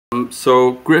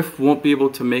So Griff won't be able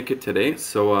to make it today,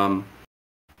 so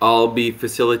I'll be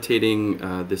facilitating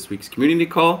this week's community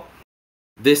call.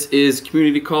 This is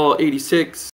Community Call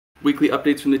 86, weekly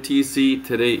updates from the TEC.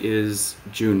 Today is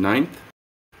June 9th,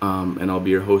 and I'll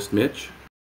be your host, Mitch.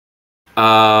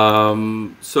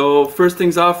 So first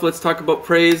things off, let's talk about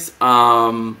praise.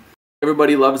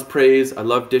 Everybody loves praise. I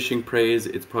love dishing praise.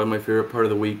 It's probably my favorite part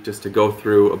of the week, just to go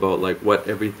through about like what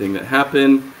everything that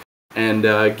happened and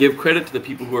give credit to the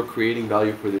people who are creating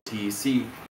value for the TEC.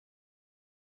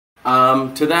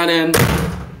 To that end,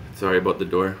 sorry about the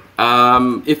door.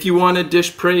 If you want to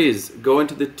dish praise, go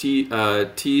into the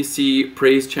TEC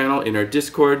praise channel in our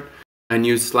Discord and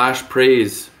use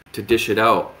 /praise to dish it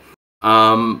out.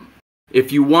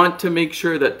 If you want to make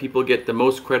sure that people get the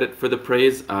most credit for the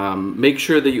praise, make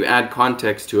sure that you add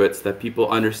context to it so that people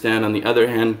understand, on the other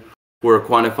hand, who are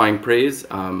quantifying praise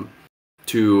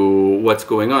to what's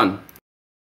going on.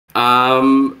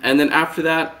 And then after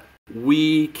that,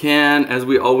 we can, as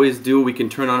we always do, we can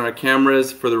turn on our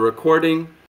cameras for the recording.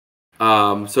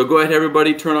 So go ahead,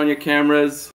 everybody, turn on your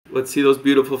cameras. Let's see those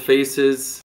beautiful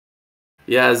faces.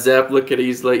 Yeah, Zep, look at it.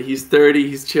 He's 30,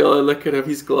 he's chilling. Look at him,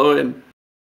 he's glowing.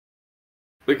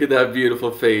 Look at that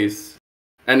beautiful face.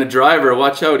 And the driver,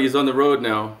 watch out, he's on the road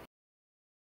now.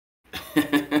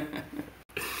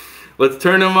 Let's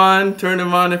turn him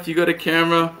on if you go to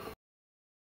camera.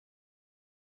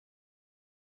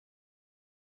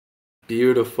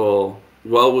 Beautiful.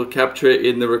 Well, we'll capture it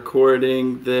in the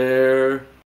recording there.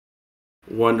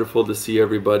 Wonderful to see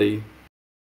everybody.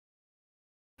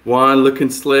 Juan,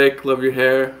 looking slick, love your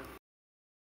hair.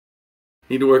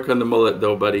 Need to work on the mullet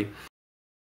though, buddy.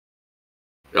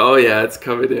 Oh yeah, it's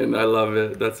coming in. I love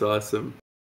it. That's awesome.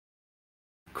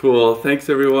 Cool. Thanks,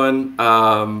 everyone.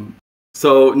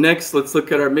 So next, let's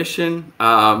look at our mission.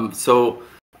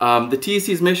 The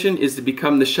TEC's mission is to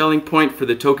become the Schelling point for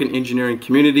the token engineering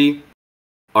community.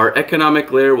 Our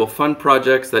economic layer will fund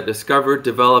projects that discover,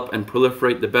 develop, and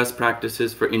proliferate the best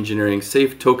practices for engineering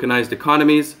safe tokenized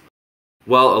economies,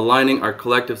 while aligning our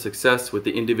collective success with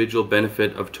the individual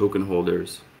benefit of token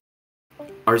holders.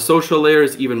 Our social layer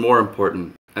is even more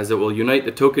important, as it will unite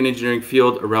the token engineering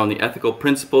field around the ethical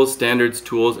principles, standards,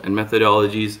 tools, and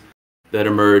methodologies that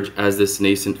emerge as this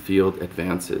nascent field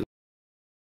advances.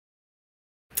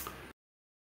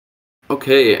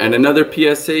 Okay, and another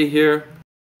PSA here.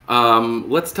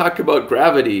 Let's talk about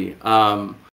gravity.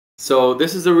 So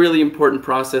this is a really important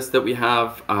process that we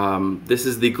have. This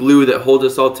is the glue that holds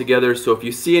us all together. So if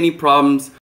you see any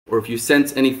problems or if you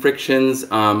sense any frictions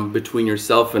between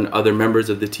yourself and other members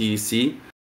of the TEC,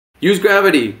 use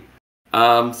gravity.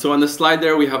 So on the slide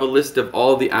there, we have a list of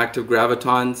all the active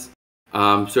gravitons.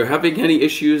 So if you're having any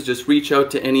issues, just reach out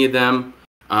to any of them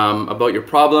about your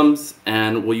problems,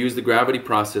 and we'll use the gravity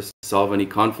process to solve any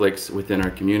conflicts within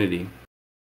our community.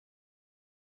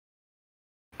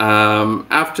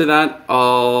 After that,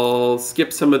 I'll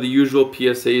skip some of the usual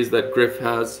PSAs that Griff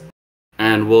has,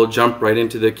 and we'll jump right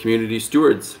into the community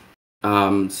stewards.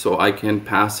 So I can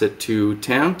pass it to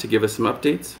Tam to give us some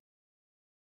updates.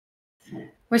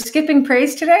 We're skipping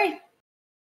praise today?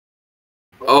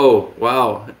 Oh,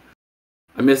 wow.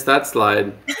 I missed that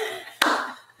slide.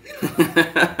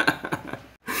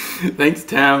 Thanks,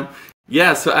 Tam.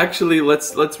 Yeah, so actually,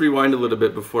 let's rewind a little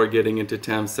bit before getting into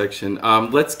Tam's section.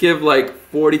 Let's give like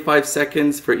 45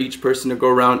 seconds for each person to go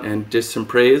around and dish some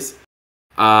praise.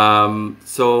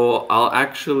 So I'll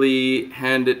actually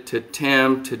hand it to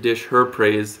Tam to dish her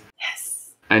praise.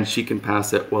 Yes. And she can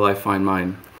pass it while I find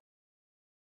mine.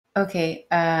 Okay,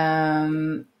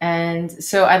 and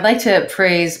so I'd like to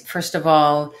praise, first of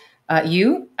all,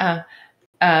 you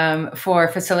for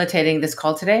facilitating this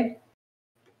call today.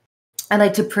 I'd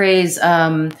like to praise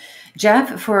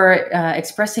Jeff for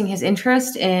expressing his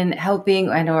interest in helping,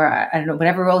 or I don't know,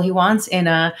 whatever role he wants in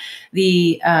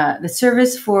the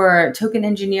service for token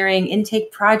engineering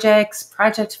intake projects,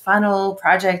 project funnel,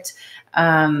 project,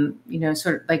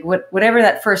 sort of like whatever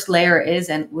that first layer is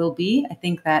and will be. I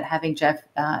think that having Jeff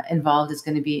involved is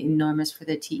going to be enormous for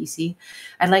the TEC.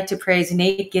 I'd like to praise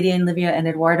Nate, Gideon, Livia, and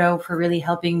Eduardo for really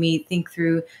helping me think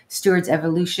through Stewards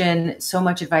evolution, so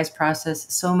much advice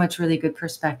process, so much really good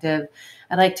perspective.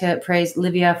 I'd like to praise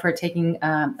Livia for taking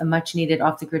a much needed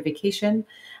off the grid vacation.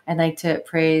 I'd like to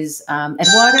praise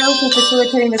Eduardo for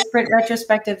facilitating the sprint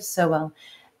retrospective so well.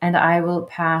 And I will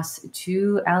pass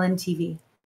to Alan TV.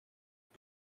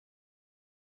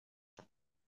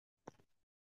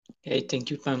 Hey, thank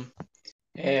you, Pam.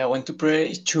 I want to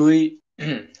praise Chuy,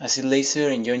 Acid Laser,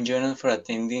 and John Jonas for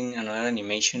attending another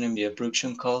animation and video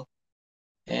production call.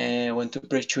 I want to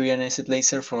praise Chuy and Acid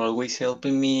Laser for always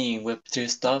helping me in Web3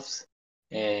 stuff.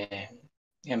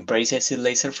 and praise Acid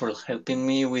Laser for helping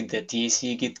me with the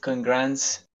TEC Gitcoin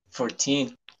Grants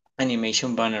 14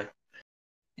 animation banner.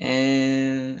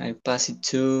 And I pass it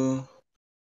to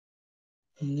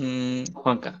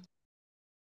Juanca.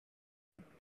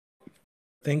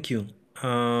 Thank you.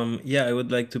 Yeah, I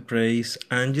would like to praise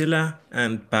Angela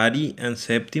and Patty and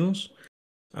Septimus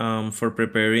for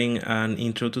preparing an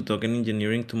intro to token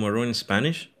engineering tomorrow in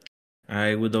Spanish.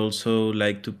 I would also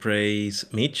like to praise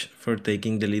Mitch for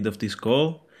taking the lead of this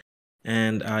call.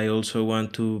 And I also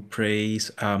want to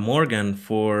praise Morgan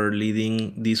for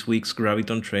leading this week's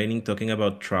Graviton training talking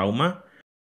about trauma.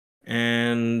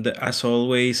 And as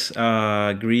always,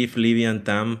 Grief, Livy, and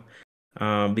Tam,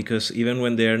 because even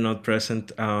when they are not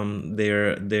present,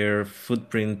 their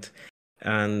footprint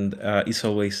and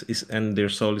and their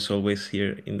soul is always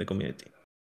here in the community.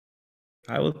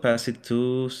 I will pass it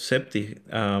to Septi.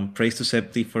 Praise to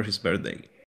Septi for his birthday.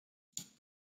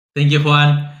 Thank you,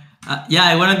 Juan. Yeah,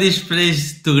 I wanted this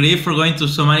praise to Griff for going to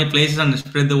so many places and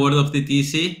spread the word of the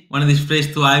TC. One of these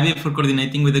praise to Ivy for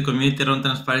coordinating with the community around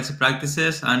transparency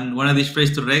practices. And one of these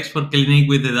praise to Rex for cleaning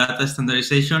with the data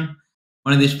standardization.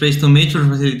 One of these praise to Mitch for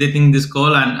facilitating this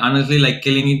call and honestly like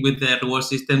killing it with the reward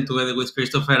system together with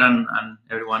Christopher and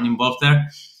everyone involved there.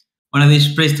 One of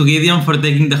these praise to Gideon for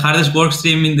taking the hardest work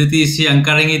stream in the TC and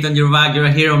carrying it on your back. You're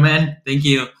a hero, man. Thank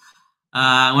you.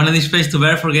 One of these praise to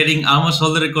Bear for getting almost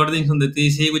all the recordings on the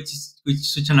TC, which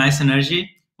is such a nice energy.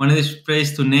 One of these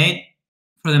praise to Nate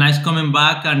for the nice coming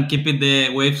back and keeping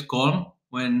the waves calm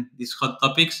when these hot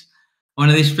topics. One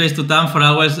of these praise to Tam for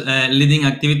always leading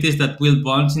activities that build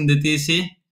bonds in the TC.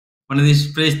 One of these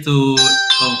praise to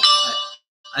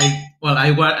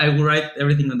I will write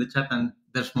everything on the chat and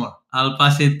there's more. I'll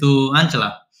pass it to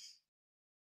Angela.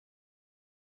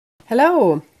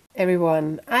 Hello,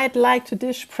 everyone. I'd like to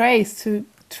dish praise to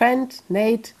Trent,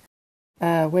 Nate.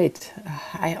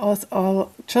 I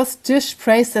also just dish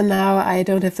praise and now I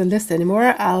don't have the list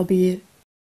anymore. I'll be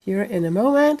here in a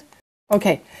moment.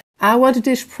 Okay, I want to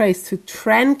dish praise to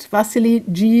Trent, Vasily,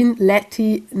 Jean,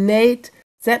 Letty, Nate,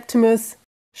 Septimus,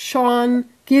 Sean,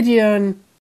 Gideon,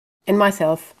 and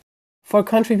myself for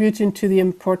contributing to the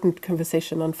important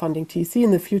conversation on funding TC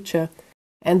in the future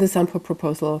and the Sampo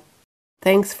proposal.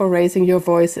 Thanks for raising your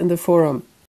voice in the forum.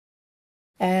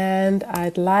 And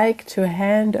I'd like to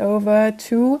hand over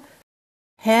to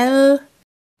Hell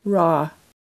Raw.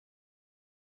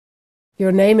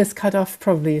 Your name is cut off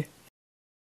probably.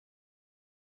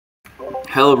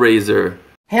 Hellraiser.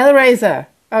 Hellraiser.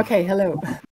 Okay, hello.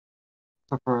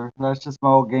 That's just my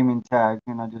old gaming tag,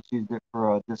 and I just used it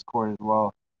for Discord as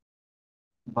well.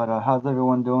 But how's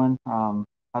everyone doing?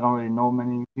 I don't really know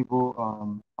many people.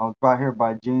 I was brought here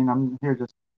by Gene. I'm here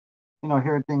just,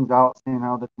 hearing things out, seeing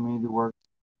how the community works.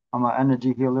 I'm an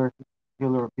energy healer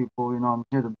of people. I'm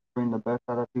here to bring the best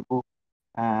out of people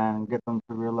and get them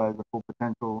to realize the full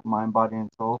potential of mind, body, and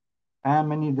soul. And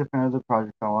many different other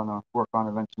projects I want to work on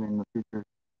eventually in the future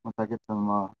once I get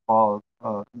some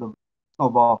the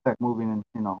snowball effect moving and,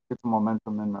 get some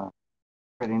momentum and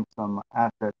creating some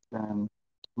assets and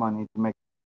money to make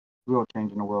real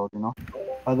change in the world,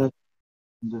 Others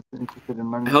just interested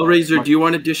in learning. Hellraiser, do you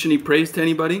want to dish any praise to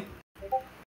anybody?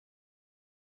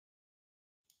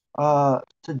 To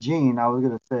Gene, I was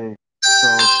gonna say.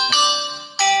 So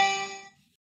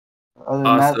other than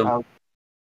Awesome. that,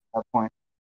 that point.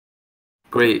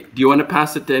 Great. Do you want to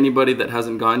pass it to anybody that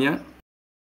hasn't gone yet?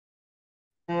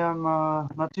 Hey, I'm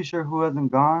not too sure who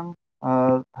hasn't gone.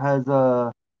 Has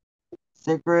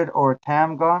Sacred or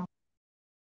Tam gone?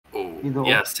 Oh,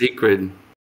 yeah, Sacred.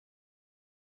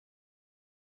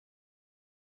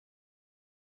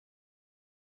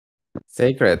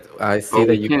 Sacred, I see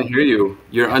that we can't hear you.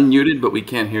 You're unmuted, but we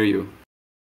can't hear you.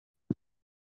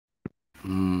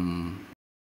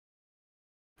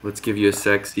 Let's give you a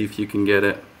sec, see if you can get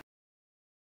it.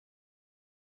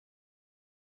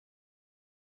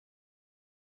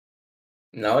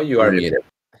 No, you are muted.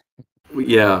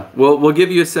 Yeah, well, we'll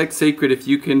give you a sec, Sacred. If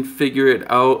you can figure it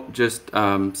out, just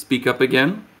speak up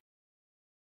again.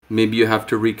 Maybe you have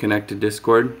to reconnect to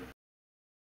Discord.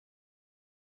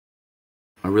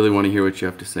 I really want to hear what you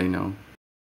have to say now.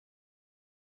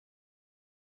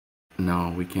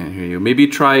 No, we can't hear you. Maybe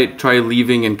try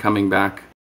leaving and coming back.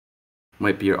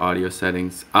 Might be your audio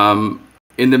settings.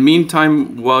 In the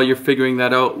meantime, while you're figuring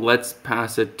that out, let's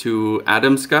pass it to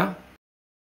Adamska.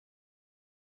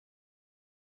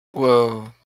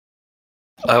 Well,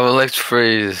 I would like to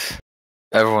praise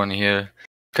everyone here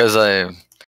because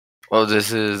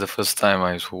this is the first time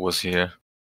I was here,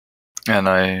 and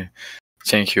I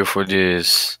thank you for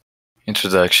this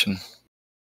introduction.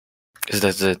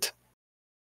 That's it.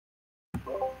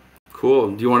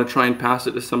 Cool. Do you want to try and pass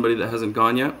it to somebody that hasn't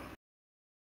gone yet?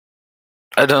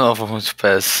 I don't know if I want to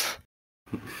pass.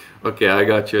 Okay, I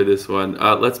got you this one.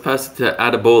 Let's pass it to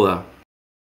Adebola.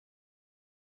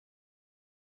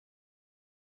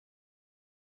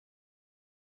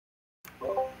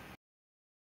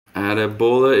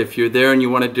 Adebola, if you're there and you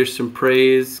want to dish some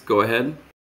praise, go ahead.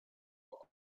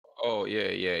 Oh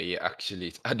yeah. Actually,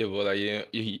 it's Adebola.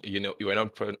 You know, you were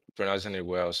not pronouncing it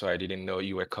well, so I didn't know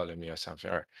you were calling me or something.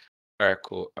 All right,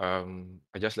 cool.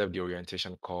 I just left the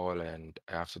orientation call, and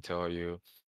I have to tell you,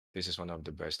 this is one of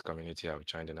the best community I've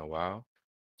joined in a while.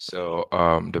 So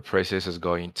the praises is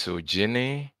going to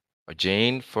Ginny or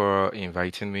Jane for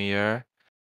inviting me here.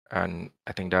 And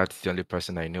I think that's the only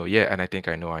person I know. Yeah, and I think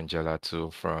I know Angela too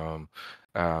from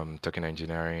Token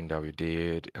Engineering that we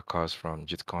did a course from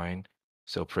Gitcoin.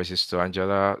 So praises to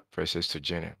Angela, praises to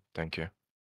Jenny. Thank you.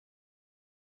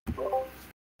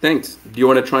 Thanks. Do you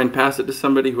want to try and pass it to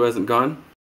somebody who hasn't gone?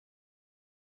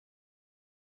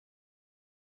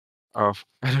 I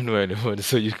don't know anyone,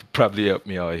 so you could probably help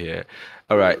me out here.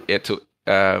 All right, yeah,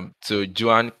 to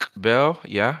Joan Bell,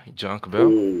 yeah, Joan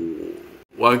Bell. Oh,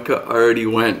 Wanka already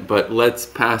went, but let's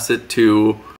pass it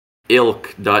to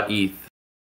ilk.eth.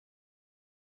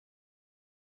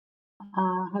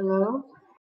 Hello.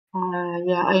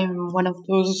 Yeah, I am one of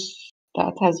those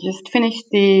that has just finished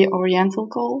the orientation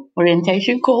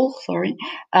call. Sorry.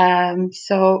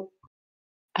 So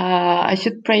I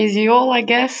should praise you all, I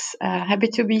guess. Happy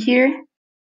to be here,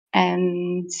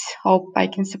 and hope I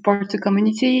can support the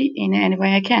community in any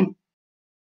way I can.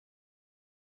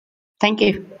 Thank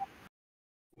you.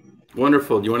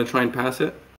 Wonderful. Do you want to try and pass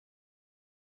it?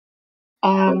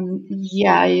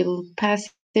 Yeah, I'll pass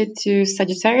it to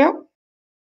Sagittario.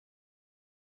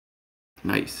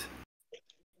 Nice.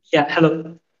 Yeah,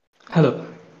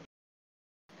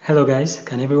 hello guys,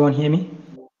 can everyone hear me?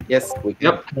 Yes, we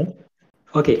can. Yep.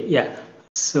 Okay, yeah,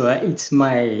 so it's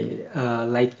my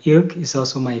like ilk is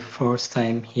also my first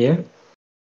time here,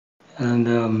 and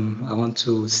I want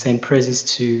to send praises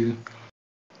to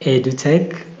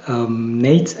EduTech,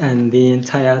 Nate, and the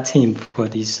entire team for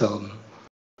this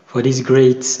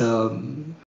great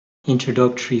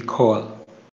introductory call.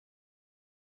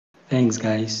 Thanks,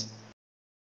 guys.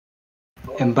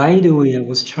 And by the way, I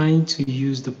was trying to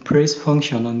use the praise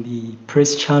function on the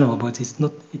praise channel, but it's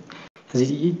not.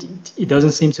 It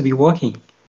doesn't seem to be working.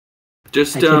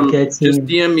 Just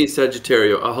DM me,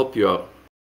 Sagittario. I'll help you out.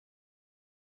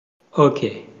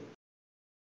 Okay.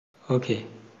 All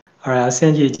right, I'll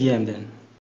send you a DM then.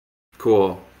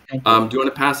 Cool. Do you want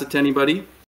to pass it to anybody?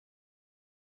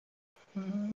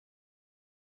 Can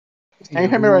you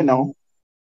hear me right now?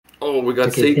 Oh, we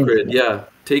got Sacred. Yeah,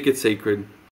 take it, Sacred.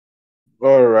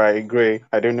 All right, great.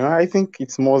 I don't know. I think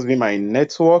it must be my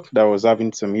network that was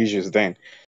having some issues then.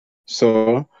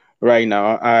 So right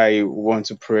now, I want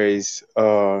to praise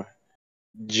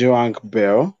Joank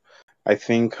Bell. I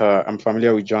think I'm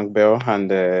familiar with Joank Bell and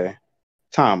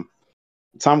Tam.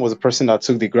 Tam was the person that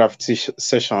took the graffiti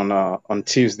session on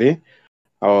Tuesday.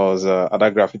 I was at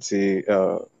that graffiti,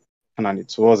 and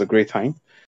it was a great time.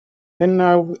 And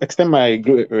I'll extend my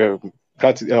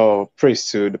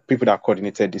praise to the people that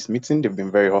coordinated this meeting. They've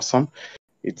been very awesome.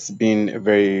 It's been a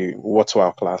very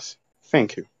worthwhile class.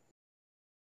 Thank you.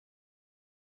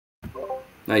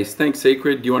 Nice. Thanks,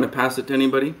 Sacred. Do you want to pass it to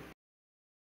anybody?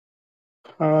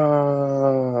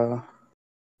 DK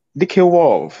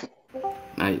Wolf.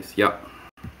 Nice. Yep.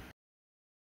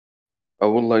 I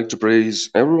would like to praise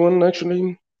everyone,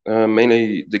 actually,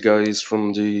 mainly the guys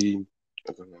from the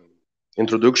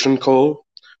introduction call,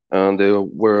 and they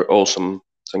were awesome.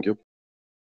 Thank you.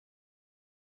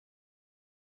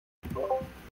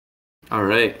 All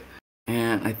right.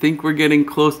 And I think we're getting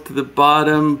close to the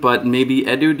bottom, but maybe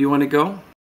Edu, do you want to go?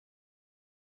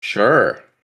 Sure.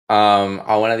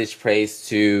 I want to dish praise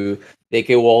to TEC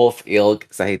Wolf, Ilk,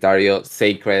 Sagittario,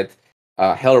 Sacred,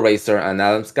 Hellraiser, and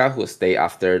Adamska, who stay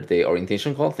after the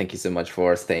orientation call. Thank you so much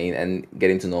for staying and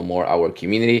getting to know more our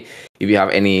community. If you have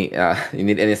any, you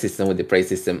need any assistance with the praise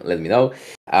system, let me know.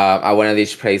 I want to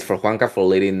dish praise for Juanca for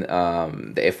leading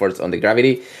the efforts on the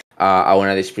gravity. I want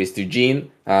to dish praise to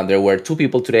Gene. There were 2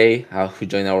 people today who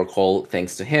joined our call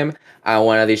thanks to him. I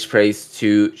want to dish praise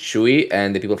to Shui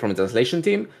and the people from the translation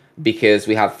team, because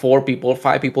we have 5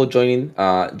 people joining,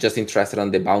 just interested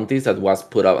on the bounties that was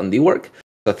put up on the work.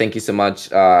 So thank you so much,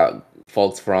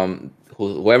 folks from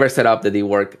whoever set up the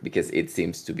work, because it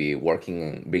seems to be working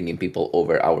and bringing people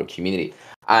over our community.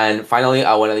 And finally,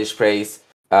 I want to dish praise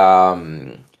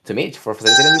to Mitch for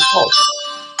facilitating this call.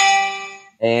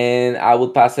 And I will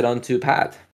pass it on to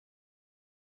Pat.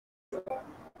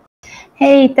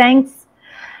 Hey, thanks.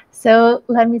 So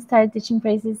let me start teaching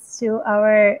praises to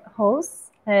our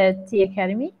hosts at TEC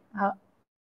Academy,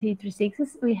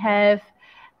 T36. We have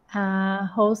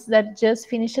hosts that just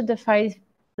finished the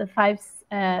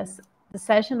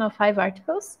session of 5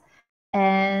 articles,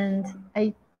 and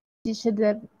I teach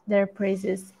their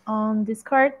praises on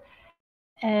Discord.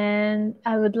 And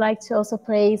I would like to also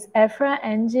praise Efra,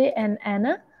 Angie, and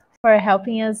Anna for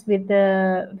helping us with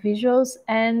the visuals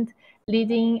and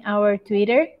leading our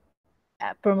Twitter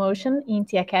promotion in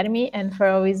TEC Academy, and for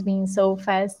always being so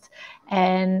fast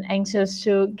and anxious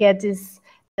to get this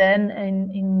done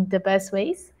in the best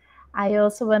ways. I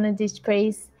also want to dish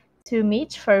praise to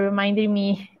Mitch for reminding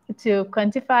me to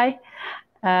quantify.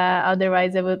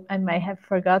 Otherwise, I might have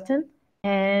forgotten.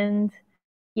 And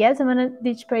yes, I'm gonna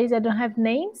ditch praise. I don't have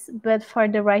names, but for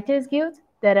the Writers Guild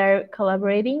that are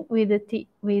collaborating with the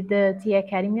TEC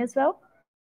Academy as well.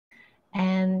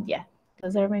 And yeah,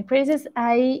 those are my praises.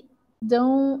 I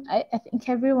think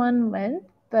everyone went,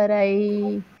 but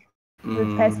I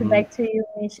would pass it back to you,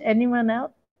 Mitch. Anyone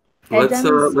else?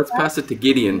 Let's pass it to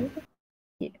Gideon.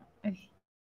 Yeah. Okay.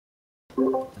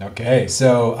 Okay,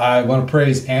 so I want to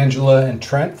praise Angela and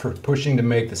Trent for pushing to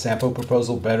make the Sampo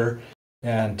proposal better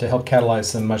and to help catalyze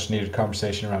some much needed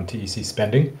conversation around TEC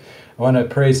spending. I want to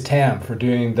praise Tam for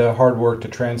doing the hard work to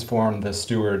transform the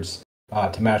stewards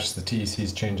to match the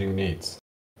TEC's changing needs.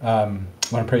 I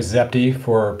want to praise Zepti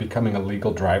for becoming a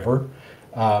legal driver.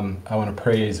 I want to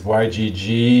praise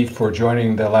YGG for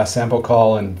joining the last Sampo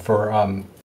call and for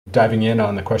diving in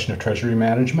on the question of treasury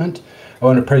management. I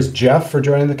want to praise Jeff for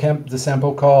joining the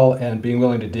Sampo call and being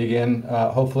willing to dig in,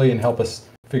 hopefully, and help us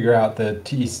figure out the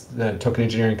token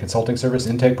engineering consulting service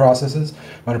intake processes.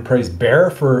 I want to praise Bear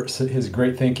for his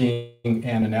great thinking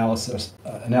and analysis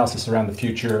around the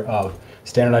future of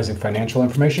standardizing financial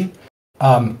information.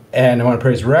 And I want to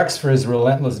praise Rex for his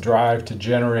relentless drive to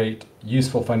generate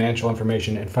useful financial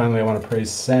information. And finally, I want to praise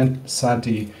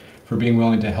Santi for being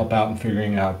willing to help out in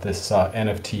figuring out this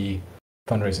NFT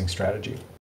fundraising strategy.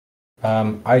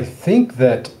 I think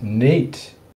that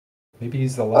Nate, maybe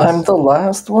he's the last. I'm the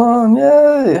last one.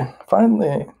 Yay!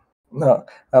 Finally. No,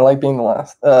 I like being the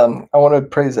last. I want to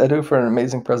praise Edu for an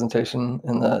amazing presentation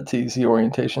in the TEC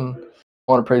orientation.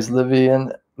 I want to praise Livia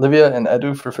and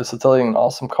Edu for facilitating an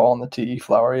awesome call on the TE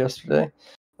Flower yesterday.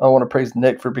 I want to praise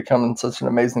Nick for becoming such an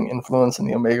amazing influence in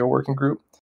the Omega working group.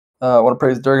 I want to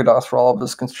praise Durgadas for all of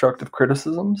his constructive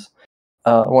criticisms.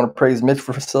 I want to praise Mitch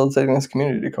for facilitating this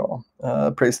community call.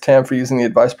 Praise Tam for using the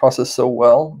advice process so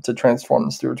well to transform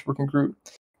the Stewards working group.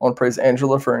 I want to praise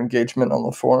Angela for her engagement on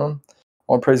the forum. I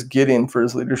want to praise Gideon for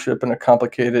his leadership in a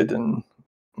complicated and,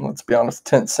 let's be honest,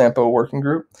 tense Sampo working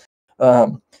group.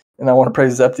 And I want to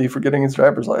praise Zepti for getting his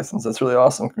driver's license. That's really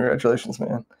awesome. Congratulations,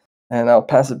 man. And I'll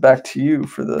pass it back to you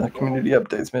for the community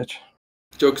updates, Mitch.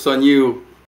 Joke's on you.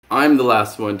 I'm the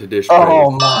last one to dish praise.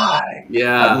 Oh my!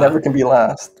 Yeah. I never can be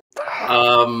last.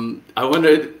 I want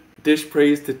to dish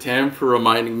praise to Tam for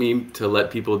reminding me to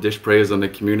let people dish praise on the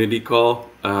community call.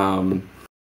 And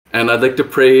I'd like to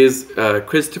praise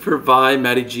Christopher, Vi,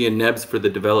 Maddie G, and Nebs for the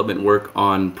development work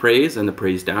on praise and the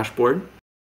praise dashboard.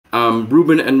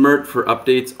 Ruben and Mert for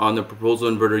updates on the proposal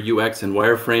inverter UX and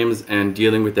wireframes and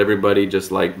dealing with everybody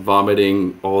just like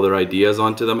vomiting all their ideas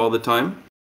onto them all the time.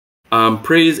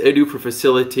 Praise Edu for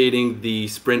facilitating the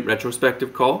sprint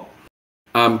retrospective call.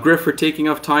 Griff for taking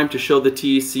off time to show the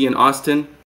TEC in Austin.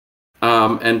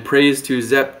 And praise to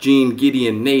Zep, Gene,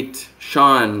 Gideon, Nate,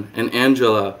 Sean, and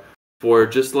Angela for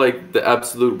just like the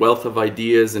absolute wealth of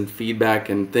ideas and feedback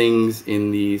and things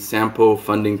in the Sampo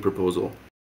funding proposal.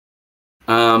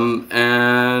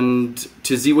 And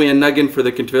to Ziwei and Nuggin for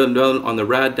the development on the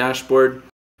RAD dashboard,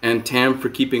 and Tam for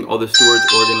keeping all the stewards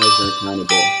organized and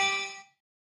accountable.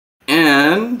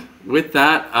 And with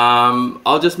that,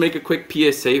 I'll just make a quick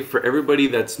PSA for everybody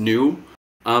that's new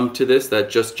to this, that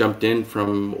just jumped in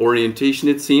from orientation,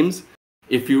 it seems.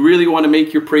 If you really want to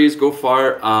make your praise go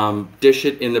far, dish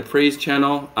it in the praise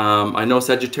channel. I know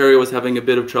Sagittario was having a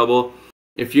bit of trouble.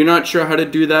 If you're not sure how to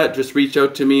do that, just reach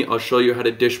out to me. I'll show you how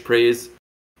to dish praise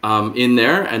in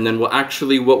there. And then what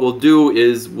we'll do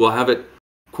is we'll have it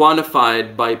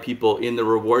quantified by people in the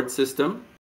reward system.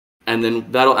 And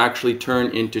then that'll actually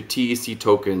turn into TEC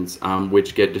tokens,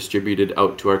 which get distributed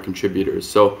out to our contributors.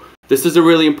 So this is a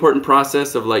really important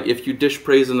process of like, if you dish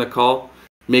praise in the call,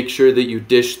 make sure that you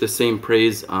dish the same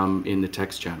praise in the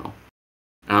text channel.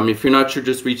 If you're not sure,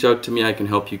 just reach out to me. I can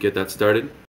help you get that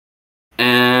started.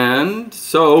 And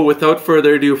so without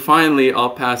further ado, finally, I'll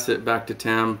pass it back to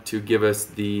Tam to give us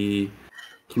the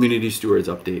Community Stewards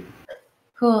update.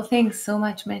 Cool. Thanks so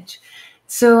much, Mitch.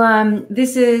 So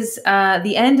this is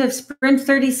the end of Sprint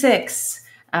 36.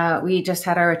 We just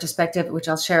had our retrospective, which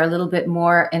I'll share a little bit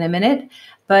more in a minute.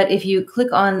 But if you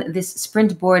click on this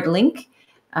sprint board link,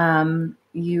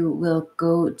 you will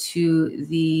go to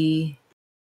the,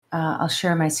 I'll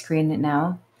share my screen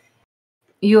now.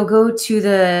 You'll go to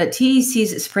the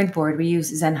TEC's sprint board. We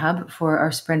use ZenHub for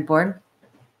our sprint board.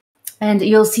 And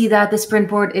you'll see that the sprint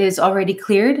board is already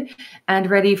cleared and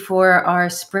ready for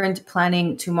our sprint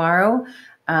planning tomorrow,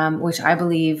 which I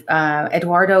believe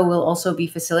Eduardo will also be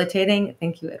facilitating.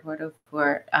 Thank you, Eduardo,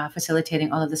 for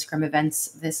facilitating all of the Scrum events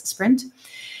this sprint.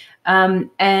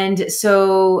 And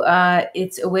so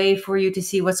it's a way for you to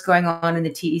see what's going on in the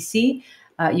TEC.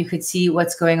 You could see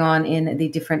what's going on in the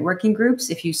different working groups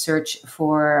if you search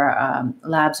for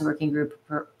Labs working group,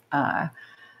 for,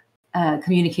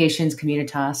 Communications,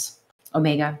 Communitas,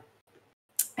 Omega,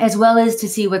 as well as to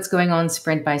see what's going on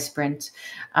sprint by sprint.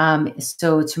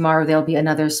 So tomorrow there'll be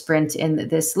another sprint in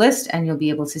this list, and you'll be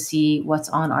able to see what's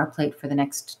on our plate for the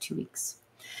next 2 weeks.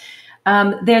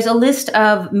 There's a list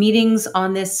of meetings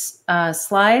on this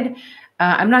slide.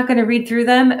 I'm not going to read through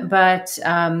them, but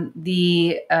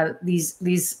it's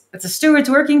a stewards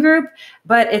working group,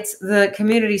 but it's the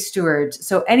community stewards.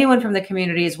 So anyone from the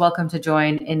community is welcome to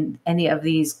join in any of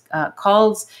these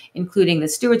calls, including the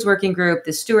stewards working group,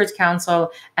 the stewards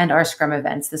council, and our Scrum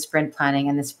events, the sprint planning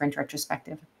and the sprint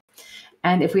retrospective.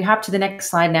 And if we hop to the next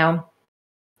slide now,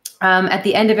 at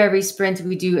the end of every sprint,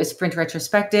 we do a sprint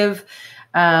retrospective.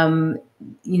 You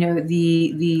know,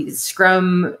 the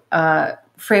Scrum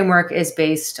framework is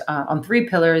based on 3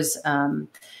 pillars: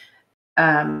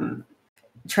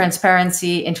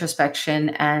 transparency, introspection,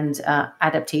 and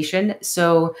adaptation.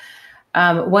 So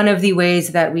one of the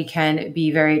ways that we can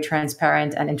be very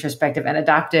transparent and introspective and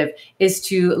adaptive is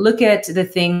to look at the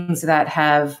things that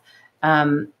have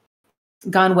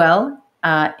gone well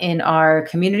in our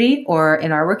community or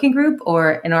in our working group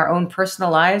or in our own personal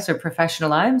lives or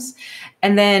professional lives,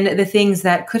 and then the things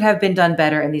that could have been done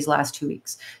better in these last 2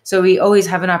 weeks. So we always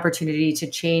have an opportunity to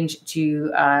change to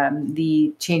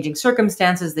the changing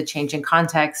circumstances, the changing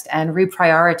context, and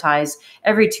reprioritize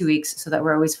every 2 weeks so that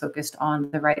we're always focused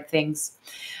on the right things.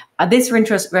 This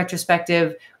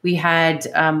retrospective, we had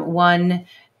one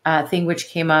thing which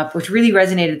came up, which really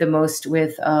resonated the most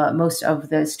with most of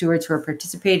the stewards who are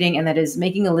participating, and that is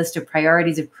making a list of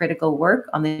priorities of critical work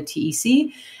on the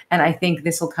TEC. And I think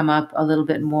this will come up a little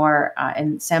bit more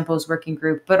in Sampo's working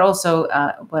group, but also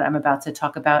what I'm about to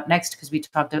talk about next, because we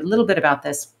talked a little bit about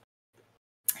this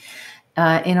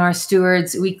in our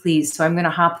stewards weeklies. So I'm going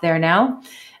to hop there now.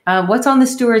 What's on the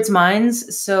stewards'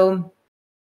 minds? So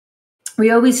we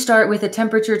always start with a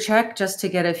temperature check just to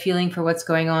get a feeling for what's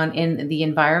going on in the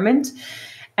environment.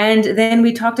 And then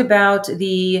we talked about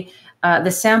the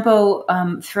Sampo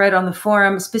thread on the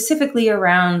forum, specifically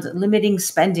around limiting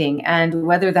spending and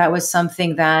whether that was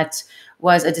something that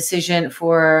was a decision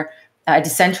for a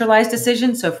decentralized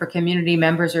decision, so for community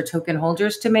members or token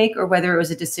holders to make, or whether it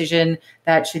was a decision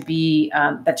that should be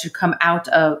that should come out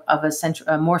of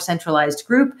a more centralized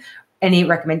group. Any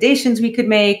recommendations we could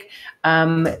make.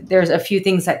 There's a few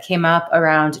things that came up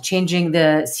around changing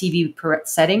the CV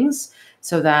settings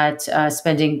so that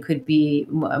spending could be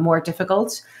more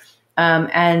difficult.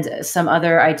 And some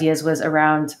other ideas was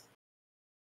around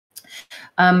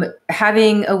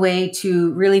having a way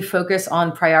to really focus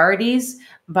on priorities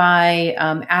by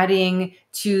adding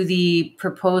to the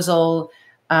proposal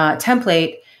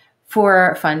template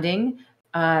for funding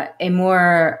a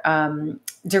more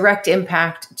direct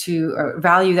impact to or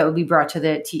value that would be brought to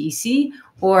the TEC,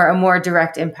 or a more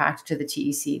direct impact to the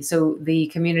TEC. So the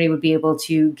community would be able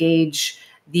to gauge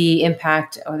the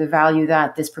impact or the value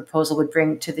that this proposal would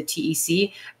bring to the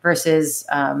TEC versus,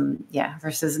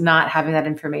 versus not having that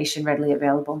information readily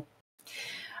available.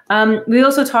 We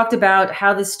also talked about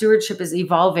how the stewardship is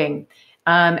evolving.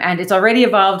 And it's already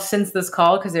evolved since this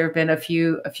call because there have been a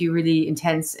few really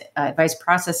intense advice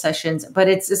process sessions, but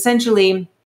it's essentially,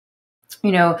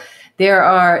 you know, there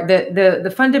are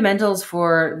the fundamentals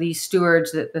for the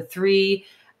stewards, the 3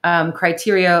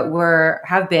 criteria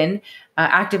have been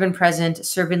active and present,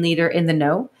 servant leader, in the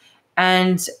know.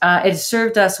 And it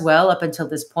served us well up until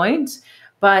this point.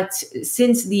 But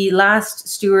since the last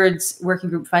stewards working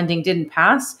group funding didn't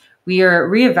pass, we are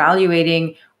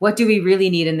reevaluating what do we really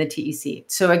need in the TEC.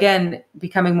 So again,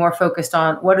 becoming more focused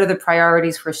on what are the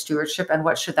priorities for stewardship and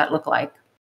what should that look like.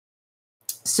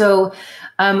 So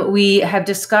we have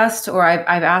discussed, or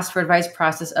I've asked for advice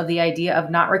process of the idea of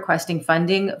not requesting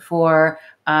funding for,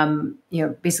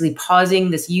 basically pausing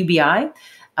this UBI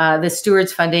The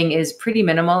Stewards funding is pretty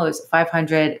minimal. It's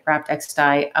 500 wrapped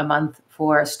XDAI a month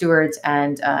for stewards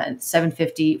and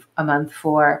 $750 a month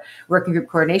for working group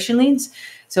coordination leads.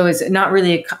 So it's not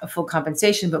really a full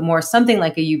compensation, but more something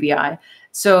like a UBI.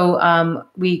 So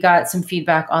we got some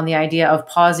feedback on the idea of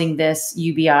pausing this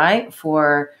UBI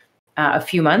for a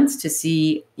few months to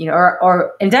see,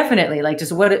 or indefinitely, like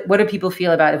just what do people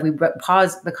feel about if we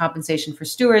pause the compensation for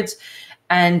stewards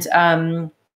and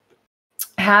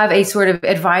have a sort of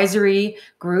advisory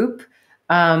group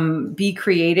be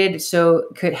created so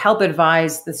could help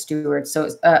advise the stewards. So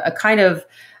a kind of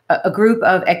a group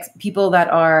of people that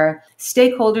are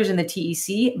stakeholders in the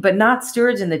TEC, but not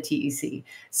stewards in the TEC.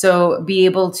 So be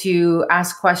able to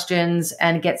ask questions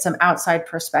and get some outside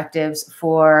perspectives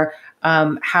for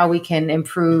how we can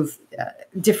improve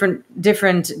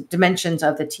different dimensions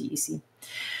of the TEC.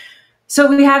 So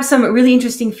we have some really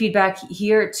interesting feedback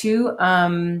here too.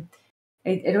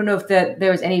 I don't know if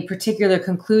there was any particular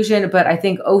conclusion, but I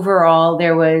think overall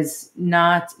there was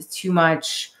not too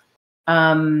much,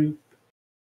 I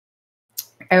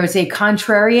would say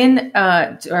contrarian,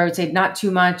 or I would say not too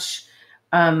much,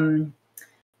 what's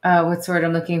the word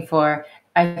I'm looking for?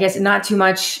 I guess not too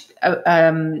much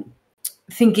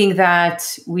thinking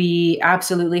that we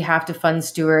absolutely have to fund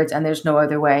stewards and there's no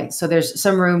other way. So there's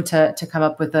some room to come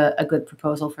up with a good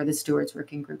proposal for the stewards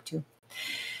working group too.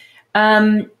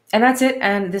 And that's it.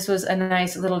 And this was a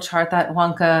nice little chart that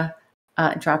Wonka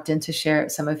dropped in to share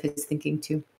some of his thinking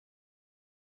too.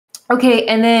 Okay,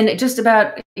 and then just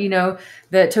about,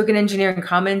 the Token Engineering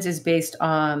Commons is based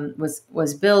on,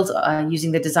 was built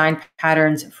using the design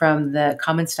patterns from the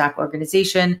Commons Stack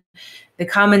organization. The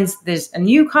Commons, there's a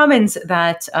new Commons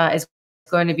that is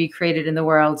going to be created in the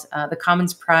world. The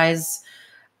Commons Prize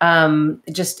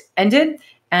just ended,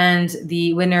 and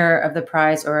the winner of the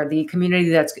prize, or the community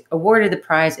that's awarded the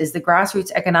prize, is the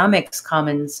Grassroots Economics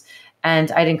Commons.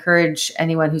 And I'd encourage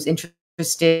anyone who's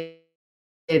interested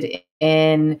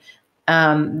in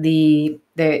the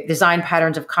design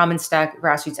patterns of Commons Stack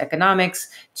grassroots economics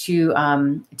to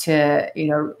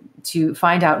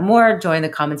find out more, join the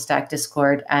Commons Stack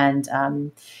Discord, and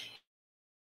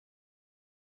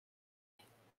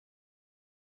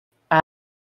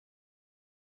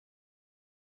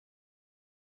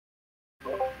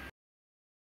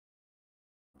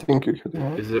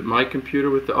Is it my computer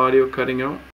with the audio cutting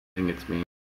out? I think it's me.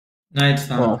 No, it's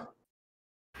Tam.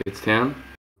 It's Tam?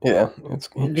 Yeah,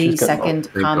 the second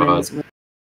Thank Commons. God.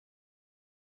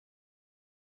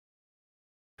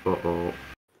 Uh-oh.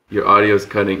 Your audio's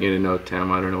cutting in and out,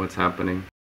 Tam. I don't know what's happening.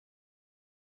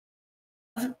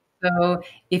 So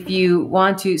if you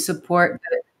want to support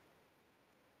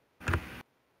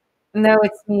no,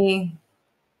 it's me.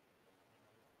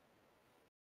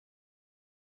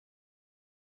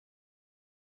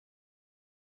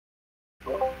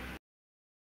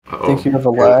 I think you have a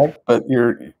lag, but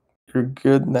you're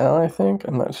good now, I think.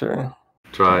 I'm not sure.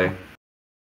 Try.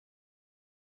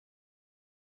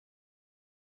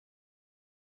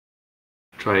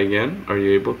 Try again. Are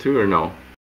you able to or no?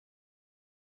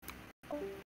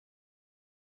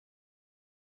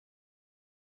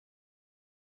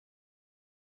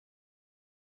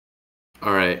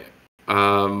 All right.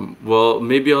 Well,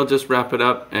 maybe I'll just wrap it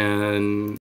up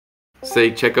and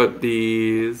say check out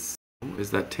these.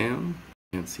 Is that Tam?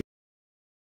 Can't see.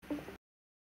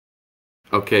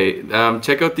 Okay.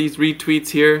 Check out these retweets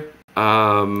here.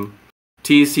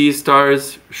 TEC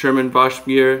stars Sherman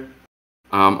Voshmir,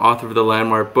 author of the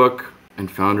landmark book and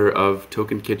founder of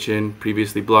Token Kitchen,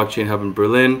 previously Blockchain Hub in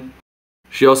Berlin.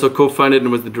 She also co-funded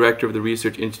and was the director of the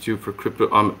Research Institute for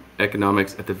Crypto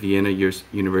Economics at the Vienna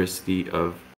University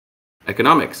of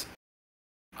Economics.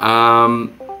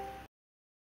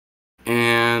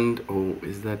 And,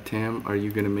 is that Tam? Are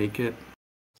you going to make it?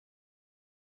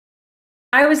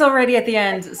 I was already at the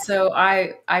end, so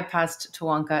I passed to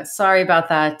Wonka. Sorry about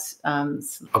that.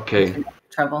 Okay.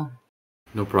 Trouble.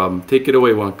 No problem. Take it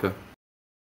away, Wonka.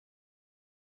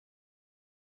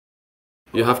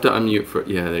 You have to unmute for...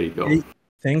 Yeah, there you go. Hey,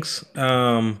 thanks.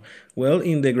 Well,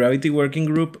 in the Gravity Working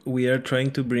Group, we are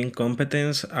trying to bring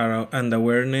competence and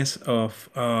awareness of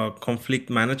conflict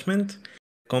management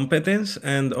competence,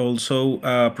 and also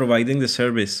providing the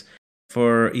service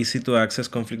for easy-to-access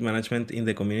conflict management in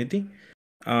the community.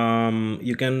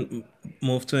 You can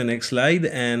move to the next slide.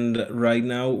 And right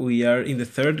now we are in the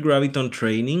third Graviton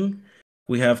training.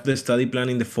 We have the study plan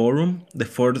in the forum. The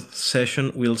fourth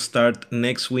session will start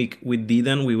next week with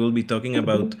Didan. We will be talking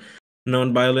about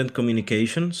nonviolent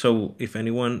communication. So if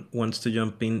anyone wants to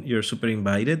jump in, you're super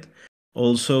invited.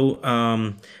 Also,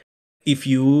 if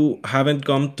you haven't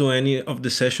come to any of the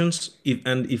sessions,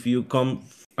 if you come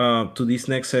to this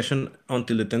next session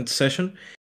until the 10th session,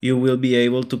 you will be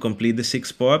able to complete the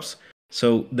 6 POAPs.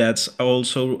 So that's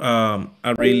also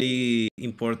a really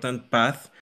important path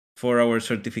for our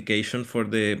certification for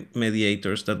the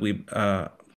mediators that we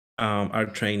are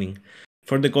training.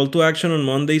 For the call to action on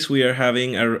Mondays, we are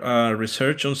having a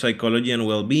research on psychology and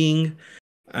well-being.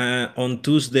 On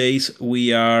Tuesdays,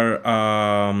 we are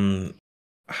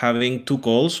having 2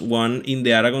 calls, one in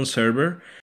the Aragon server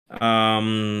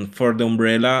for the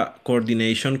Umbrella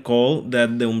coordination call,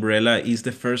 that the Umbrella is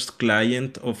the first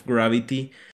client of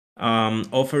Gravity,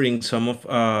 offering some of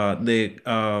the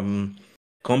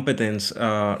competence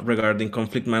regarding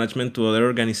conflict management to other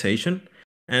organizations.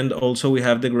 And also we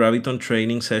have the Graviton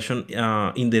training session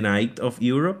in the night of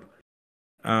Europe,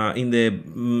 in the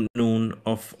noon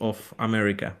of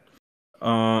America.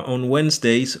 On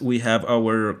Wednesdays, we have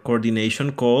our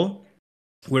coordination call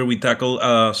where we tackle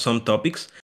some topics.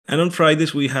 And on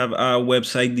Fridays, we have a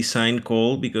website design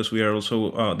call because we are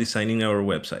also designing our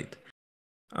website.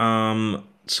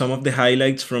 Some of the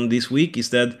highlights from this week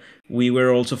is that we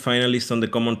were also finalists on the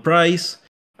Common Prize.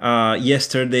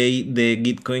 Yesterday, the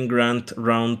Gitcoin grant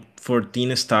round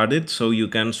 14 started, so you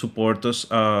can support us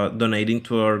donating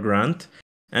to our grant.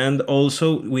 And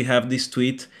also, we have this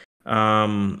tweet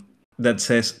that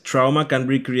says, trauma can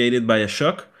be created by a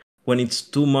shock when it's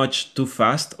too much too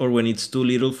fast or when it's too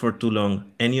little for too long.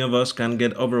 Any of us can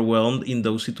get overwhelmed in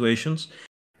those situations,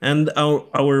 and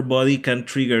our body can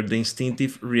trigger the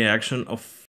instinctive reaction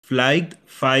of flight,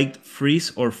 fight,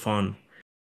 freeze, or fawn.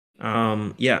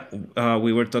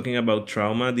 We were talking about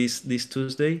trauma this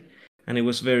Tuesday, and it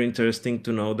was very interesting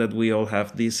to know that we all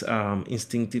have these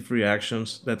instinctive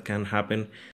reactions that can happen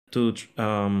to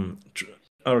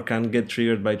or can get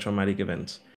triggered by traumatic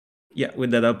events. Yeah, with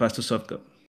that, I'll pass to Sofko.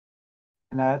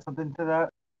 Can I add something to that?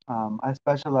 I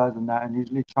specialize in that, and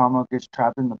usually trauma gets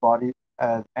trapped in the body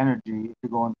as energy if you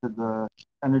go into the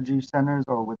energy centers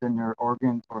or within your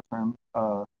organs or certain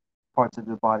parts of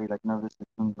your body, like nervous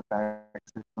systems, the back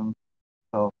system.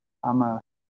 So I'm a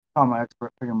trauma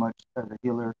expert pretty much as a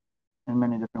healer in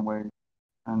many different ways.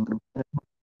 And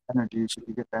energy, if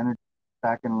you get the energy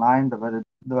back in line, the rest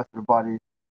of the body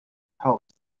helps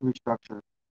restructure.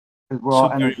 Because we're all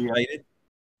Super energy. excited.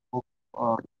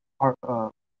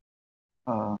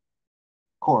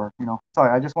 Core, Sorry,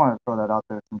 I just wanted to throw that out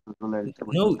there since it's related to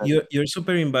what you No, said. you're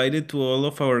super invited to all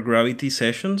of our Gravity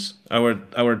sessions,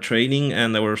 our training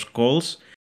and our calls.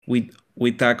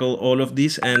 We tackle all of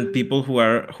this, and people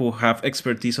who have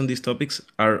expertise on these topics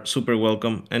are super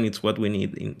welcome, and it's what we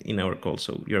need in our call.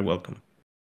 So you're welcome.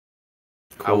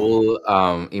 I will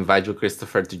invite you,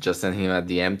 Christopher, to just send him a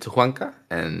DM to Juanca,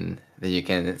 and then you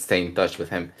can stay in touch with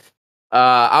him.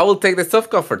 I will take the soft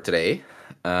call for today.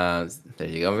 There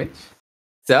you go, Mitch.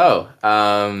 So,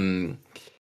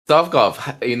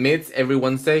 SoftGov, it meets every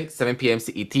Wednesday, 7 p.m.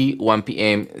 CET, 1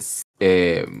 p.m.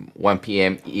 1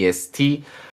 p.m. EST.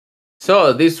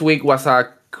 So this week was an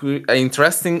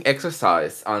interesting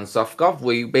exercise on SoftGov.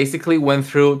 We basically went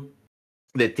through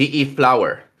the TE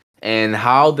flower and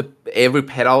how every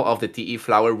petal of the TE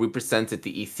flower represents the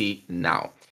TEC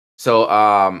now. So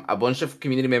a bunch of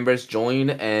community members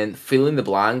joined and fill in the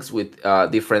blanks with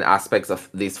different aspects of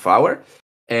this flower.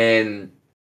 And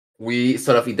we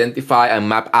sort of identify and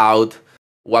map out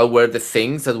what were the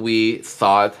things that we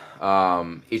thought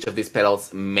each of these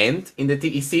petals meant in the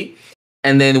TEC.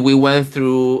 And then we went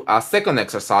through a second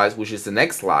exercise, which is the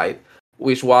next slide,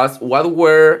 which was what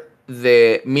were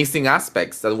the missing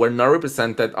aspects that were not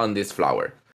represented on this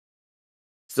flower.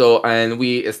 So, and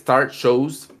we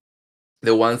chose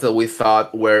the ones that we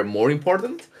thought were more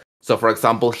important. So, for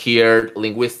example, here,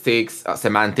 linguistics,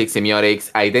 semantics,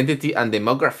 semiotics, identity, and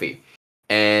demography.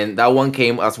 And that one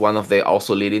came as one of the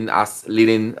also leading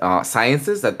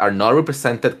sciences that are not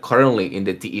represented currently in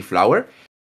the TE flower.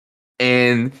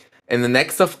 And in the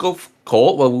next SoftGov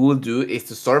call, what we will do is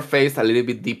to surface a little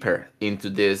bit deeper into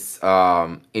this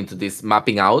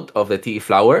mapping out of the TE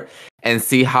flower and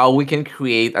see how we can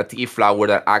create a TE flower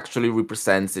that actually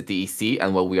represents the TEC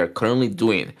and what we are currently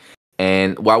doing,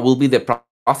 and what will be the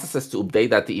processes to update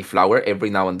that TE flower every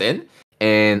now and then,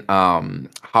 and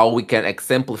how we can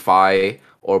exemplify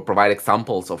or provide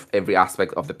examples of every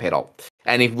aspect of the petal.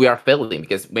 And if we are failing,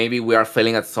 because maybe we are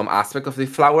failing at some aspect of the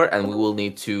flower, and we will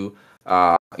need to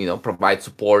provide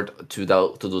support to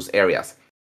those areas.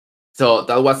 So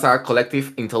that was a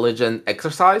collective intelligent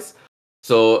exercise.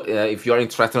 So if you're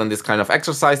interested in this kind of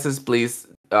exercises, please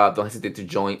don't hesitate to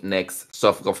join next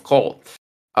SoftGov call.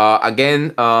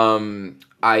 Again,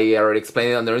 I already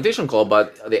explained it on the orientation call,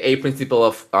 but the 8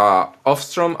 principles of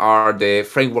Ofstrom are the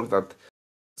framework that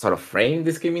sort of frame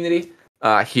this community.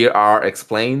 Here are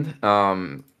explained.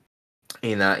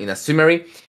 in a summary.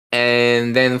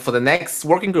 And then for the next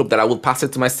working group that I will pass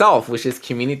it to myself, which is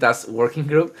Communitas working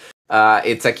group.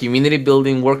 It's a community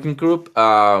building working group.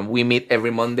 We meet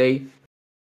every Monday,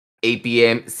 8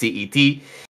 p.m. CET.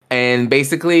 And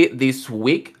basically this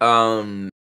week,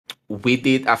 we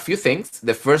did a few things.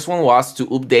 The first one was to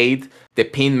update the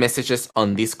pinned messages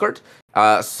on Discord.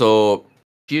 So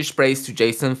huge praise to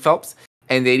Jason Phelps.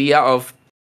 And the idea of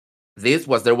this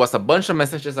was there was a bunch of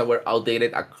messages that were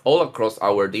outdated all across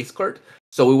our Discord.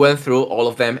 So we went through all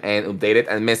of them and updated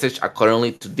and messaged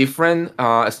accordingly to different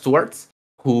stewards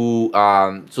who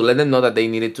to let them know that they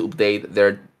needed to update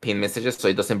their pinned messages so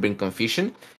it doesn't bring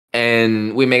confusion.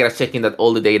 And we made a check-in that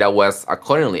all the data was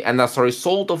accordingly. And as a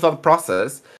result of that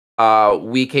process,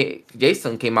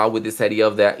 Jason came out with this idea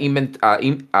of the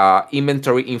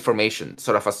inventory information,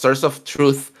 sort of a source of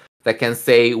truth that can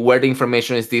say where the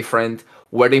information is different,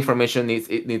 where the information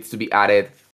needs to be added.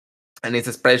 And it's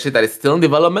a spreadsheet that is still in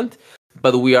development,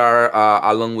 but we are,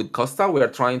 along with Costa, we are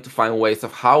trying to find ways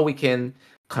of how we can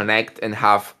connect and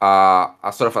have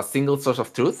a sort of a single source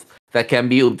of truth that can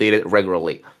be updated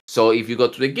regularly. So if you go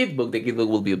to the Gitbook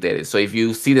will be updated. So if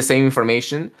you see the same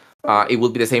information, it will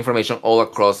be the same information all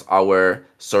across our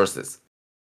sources.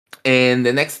 And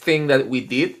the next thing that we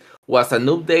did was an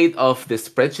update of the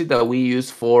spreadsheet that we use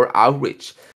for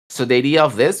outreach. So the idea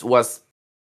of this was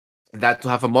that to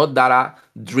have a more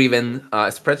data-driven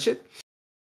spreadsheet.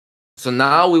 So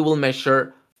now we will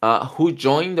measure who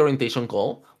joined the orientation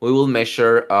call. We will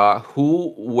measure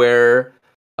who were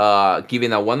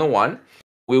given a one-on-one.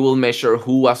 We will measure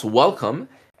who was welcome,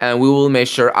 and we will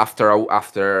measure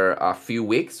after a few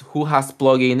weeks who has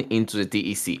plugged into the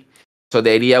TEC. So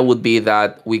the idea would be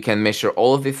that we can measure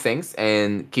all of these things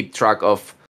and keep track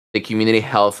of the community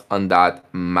health on that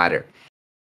matter.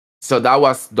 So that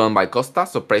was done by Costa,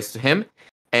 so praise to him.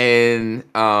 And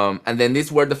then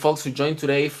these were the folks who joined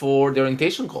today for the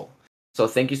orientation call. So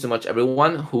thank you so much,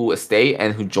 everyone who stayed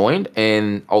and who joined,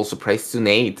 and also praise to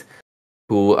Nate,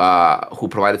 who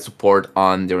provided support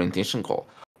on the orientation call.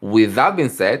 With that being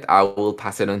said, I will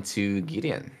pass it on to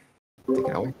Gideon. Take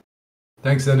it away.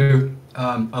 Thanks, Edu.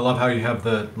 I love how you have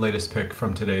the latest pick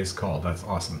from today's call. That's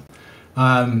awesome.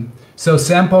 So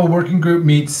Sampo Working Group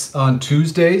meets on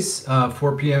Tuesdays,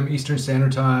 4 p.m. Eastern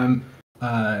Standard Time,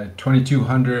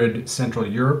 2200 Central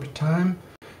Europe time.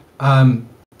 For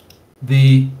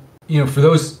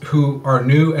those who are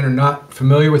new and are not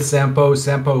familiar with Sampo,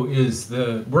 Sampo is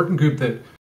the working group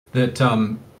that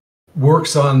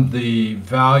works on the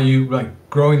value, like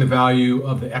growing the value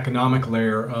of the economic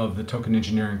layer of the token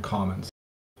engineering commons.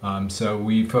 So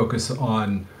we focus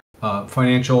on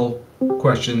financial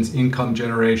questions, income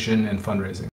generation, and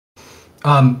fundraising.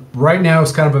 Right now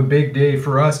is kind of a big day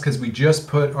for us because we just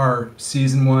put our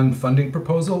season 1 funding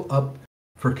proposal up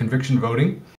for conviction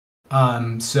voting.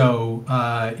 So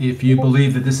if you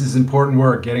believe that this is important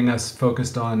work, getting us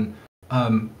focused on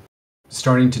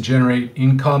starting to generate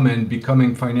income and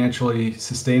becoming financially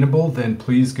sustainable, then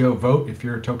please go vote if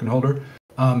you're a token holder.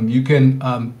 You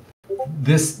can,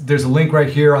 there's a link right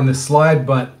here on this slide,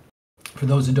 but for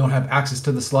those who don't have access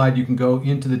to the slide, you can go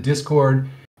into the Discord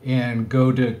and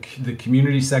go to the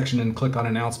community section and click on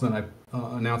announcements.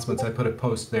 I put a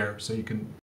post there so you can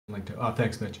link to. Oh,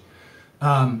 thanks, Mitch.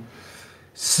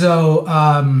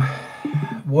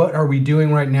 What are we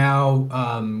doing right now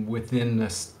within the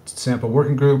Sampo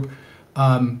working group?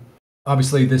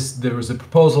 Obviously, there was a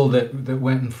proposal that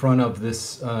went in front of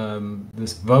this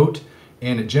this vote,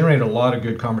 and it generated a lot of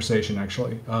good conversation,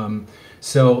 actually.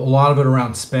 So a lot of it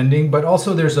around spending, but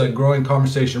also there's a growing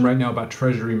conversation right now about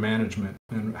treasury management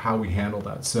and how we handle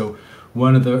that. So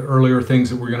one of the earlier things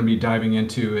that we're going to be diving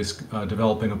into is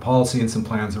developing a policy and some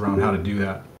plans around how to do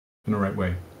that in the right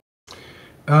way.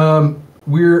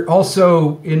 We're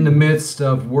also in the midst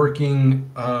of working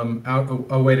out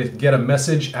a way to get a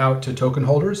message out to token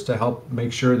holders to help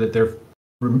make sure that they're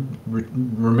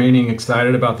remaining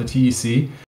excited about the TEC.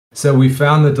 So we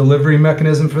found the delivery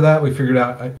mechanism for that. We figured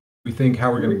out, we think,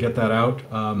 how we're going to get that out.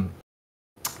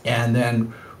 And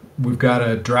then we've got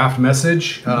a draft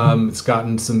message. It's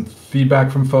gotten some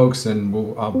feedback from folks, and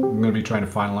I'm going to be trying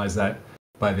to finalize that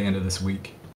by the end of this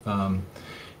week.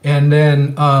 And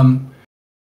then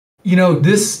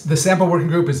the Sampo working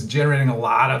group is generating a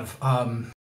lot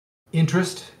of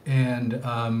interest, and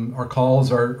our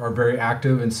calls are very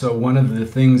active. And so one of the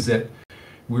things that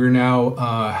we're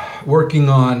now working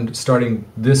on starting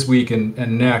this week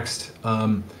and next,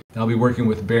 and I'll be working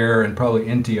with Bear and probably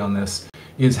Inti on this,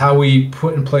 is how we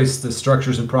put in place the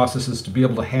structures and processes to be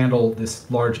able to handle this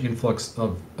large influx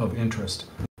of interest,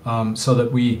 so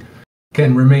that we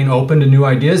can remain open to new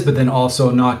ideas, but then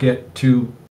also not get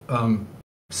too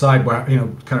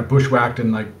kind of bushwhacked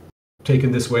and like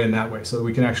taken this way and that way, so that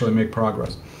we can actually make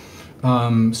progress.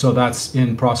 So that's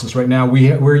in process right now.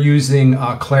 We're using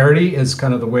Clarity as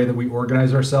kind of the way that we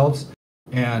organize ourselves,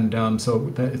 and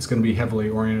so it's going to be heavily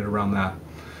oriented around that.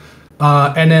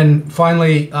 And then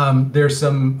finally, there's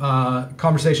some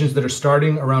conversations that are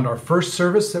starting around our first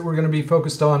service that we're going to be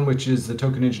focused on, which is the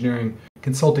token engineering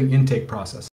consulting intake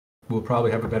process. We'll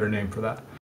probably have a better name for that.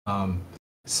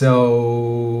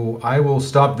 So I will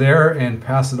stop there and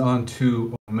pass it on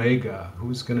to Omega.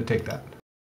 Who's going to take that?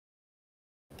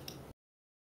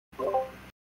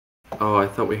 Oh, I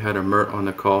thought we had a Mert on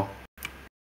the call.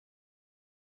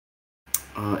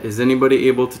 Is anybody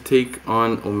able to take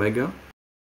on Omega?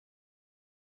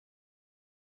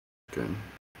 Okay.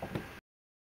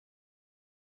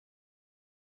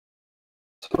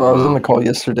 So I was on the call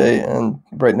yesterday, and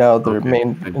right now their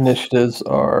main initiatives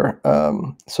are,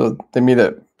 so they meet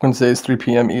at Wednesdays, 3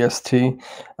 p.m. EST.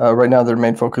 Right now their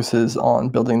main focus is on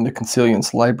building the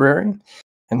Consilience library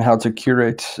and how to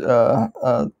curate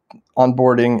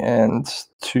onboarding and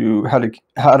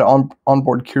how to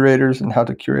onboard curators and how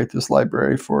to curate this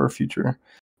library for future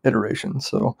iterations.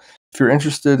 So if you're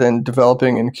interested in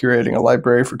developing and curating a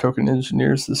library for token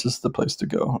engineers, this is the place to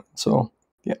go. So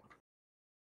yeah.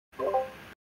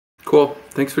 Cool.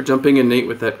 Thanks for jumping in, Nate,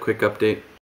 with that quick update.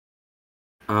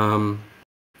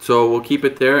 So we'll keep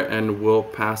it there and we'll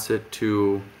pass it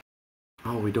to...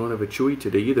 Oh, we don't have a Chewy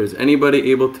today either. Is anybody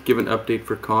able to give an update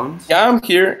for comms? Yeah, I'm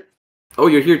here. Oh,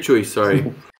 you're here, Chewy.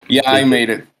 Sorry. Yeah, I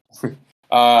made it.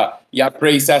 Yeah,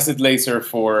 praise Acid Laser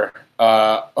for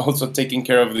also taking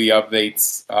care of the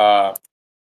updates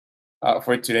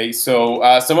for today. So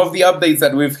some of the updates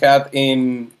that we've had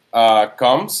in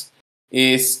comms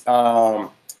is,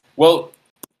 well,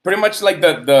 pretty much like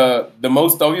the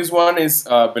most obvious one is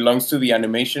belongs to the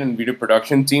animation and video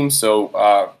production team.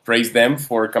 So praise them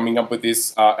for coming up with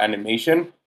this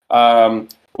animation.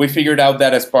 We figured out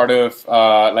that as part of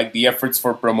like the efforts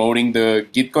for promoting the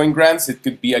Gitcoin grants, it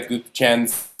could be a good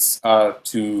chance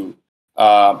to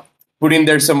put in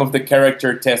there some of the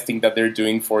character testing that they're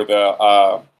doing for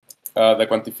the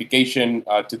quantification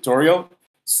tutorial.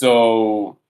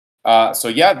 So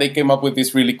yeah, they came up with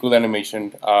this really cool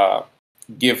animation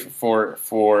GIF for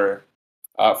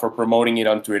promoting it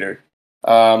on Twitter.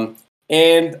 And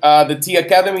the T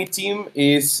Academy team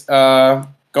is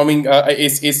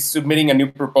is submitting a new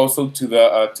proposal to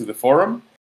the forum.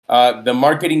 The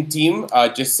marketing team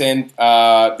just sent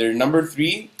their number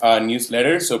 3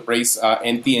 newsletter. So praise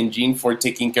NT and Jean for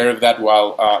taking care of that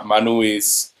while Manu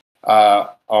is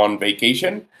on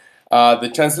vacation. The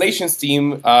translations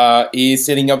team is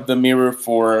setting up the mirror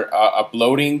for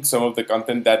uploading some of the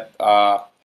content that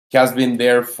has been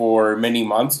there for many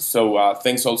months. So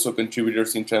thanks also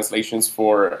contributors in translations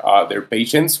for their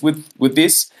patience with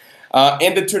this.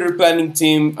 And the Twitter planning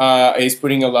team is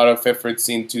putting a lot of efforts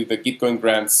into the Gitcoin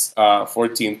grants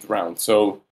 14th round.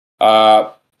 So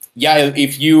yeah,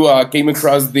 if you came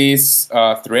across this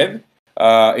thread,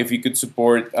 if you could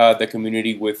support the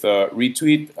community with a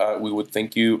retweet, we would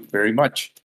thank you very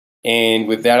much. And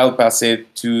with that, I'll pass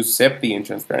it to Septi in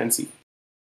Transparency.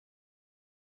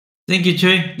 Thank you,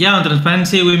 Chuy. Yeah, on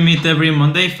Transparency, we meet every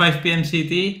Monday, 5 p.m.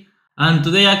 CT. And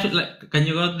today, actually, can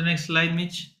you go to the next slide,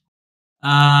 Mitch?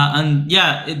 And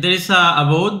yeah, there is a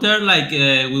vote there, like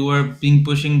we were being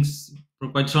pushing for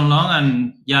quite so long.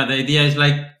 And yeah, the idea is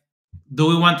like, do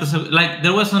we want to, like,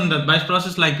 there was an advice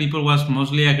process, like people was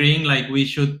mostly agreeing, like we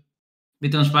should be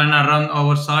transparent around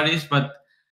our salaries. But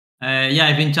yeah,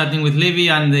 I've been chatting with Livy,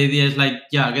 and the idea is like,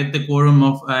 yeah, get the quorum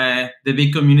of the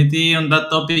big community on that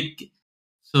topic.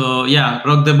 So yeah,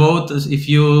 rock the boat if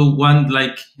you want,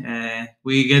 like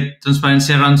we get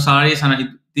transparency around salaries,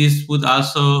 and this would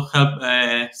also help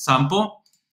Sampo,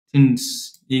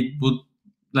 since it would,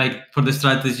 like, for the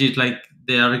strategies like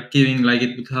they are giving, like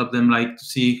it would help them like to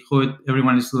see how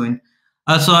everyone is doing.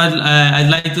 Also, I'd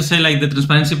like to say, like, the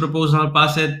transparency proposal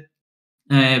passed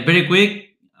very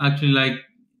quick. Actually, like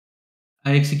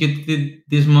I executed it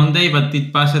this Monday, but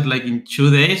it passed like in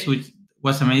 2 days, which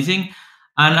was amazing.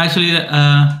 And actually,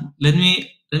 let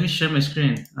me share my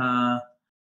screen.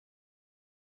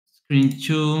 Screen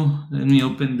 2. Let me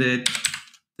open the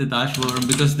dashboard,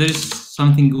 because there is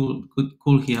something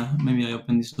cool here. Maybe I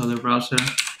open this other browser.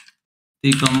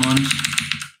 TEC Commons.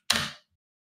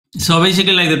 So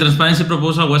basically, like, the transparency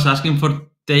proposal was asking for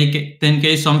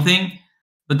 10K something,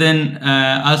 but then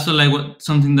also, like,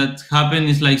 something that happened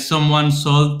is like someone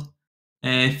sold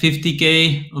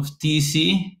 50K of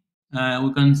TC.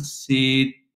 We can see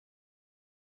it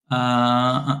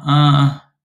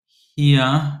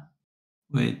here.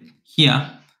 Wait, here.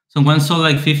 someone sold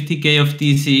like 50K of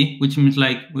TC, which means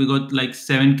like we got like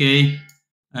 7K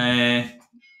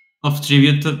of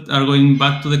tribute that are going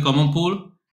back to the common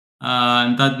pool.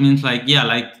 And that means like, yeah,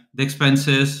 like the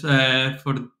expenses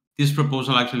for this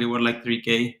proposal actually were like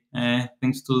 3K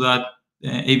thanks to that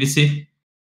ABC.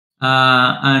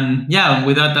 And yeah,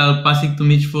 with that, I'll pass it to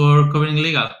Mitch for covering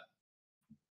legal.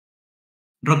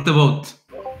 Rock the vote.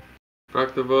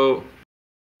 Rock the vote.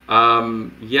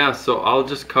 Yeah, so I'll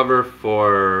just cover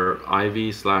for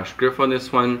Ivy/Griff on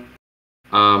this one.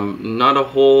 Not a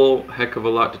whole heck of a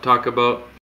lot to talk about.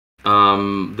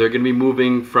 They're going to be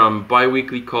moving from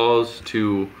bi-weekly calls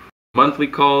to monthly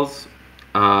calls.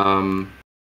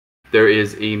 There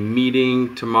is a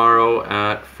meeting tomorrow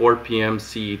at 4 p.m.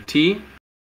 CET.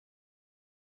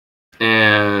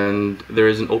 And there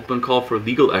is an open call for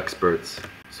legal experts.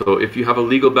 So if you have a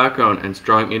legal background and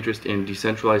strong interest in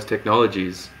decentralized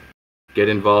technologies, get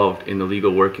involved in the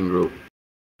legal working group.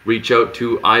 Reach out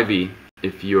to Ivy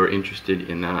if you are interested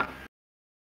in that.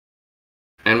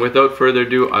 And without further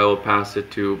ado, I will pass it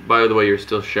to, by the way, you're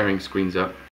still sharing screens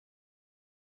up.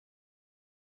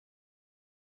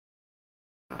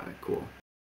 Cool.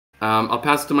 I'll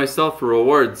pass it to myself for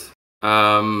rewards.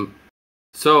 We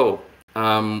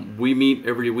meet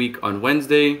every week on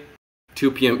Wednesday,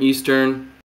 2 p.m.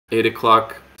 Eastern, 8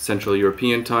 o'clock Central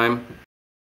European time.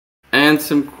 And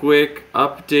some quick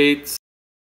updates.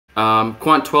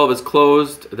 Quant 12 is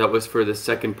closed. That was for the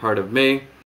second part of May.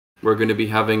 We're going to be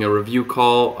having a review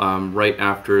call right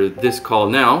after this call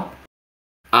now.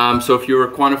 So if you're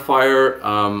a quantifier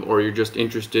or you're just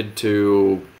interested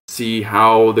to see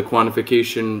how the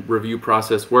quantification review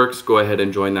process works, go ahead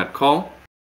and join that call.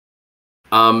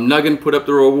 Nuggin put up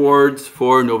the rewards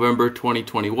for November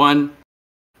 2021.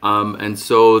 And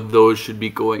so those should be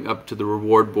going up to the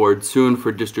reward board soon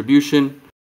for distribution.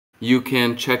 You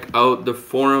can check out the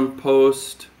forum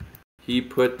post he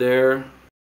put there,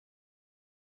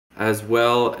 as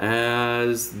well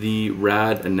as the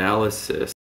RAD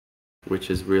analysis, which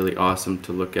is really awesome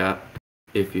to look at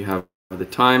if you have the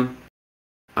time.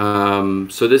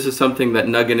 So this is something that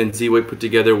Nuggin and Z-Way put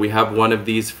together. We have one of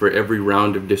these for every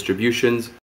round of distributions.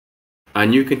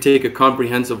 And you can take a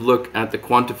comprehensive look at the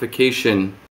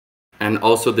quantification and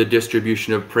also the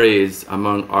distribution of praise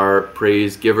among our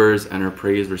praise givers and our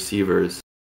praise receivers.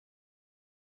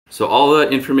 So all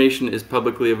that information is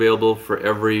publicly available for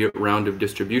every round of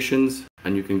distributions,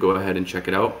 and you can go ahead and check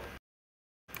it out.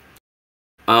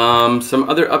 Some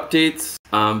other updates.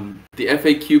 The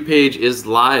FAQ page is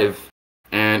live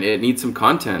and it needs some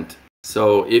content.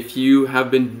 So if you have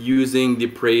been using the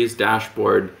praise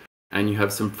dashboard and you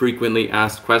have some frequently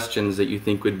asked questions that you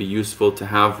think would be useful to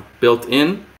have built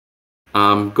in,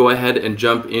 go ahead and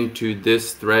jump into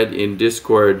this thread in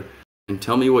Discord and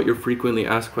tell me what your frequently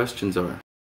asked questions are.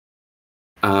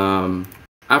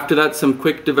 After that, some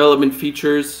quick development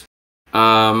features.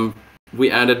 We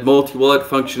added multi-wallet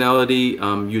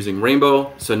functionality using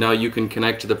Rainbow, so now you can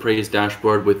connect to the praise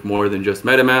dashboard with more than just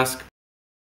MetaMask.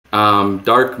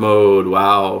 Dark mode,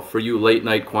 wow, for you late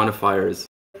night quantifiers,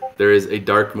 there is a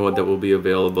dark mode that will be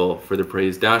available for the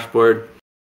praise dashboard.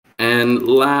 And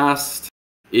last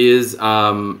is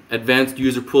advanced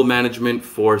user pool management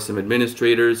for some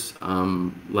administrators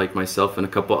like myself and a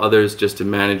couple others, just to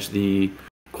manage the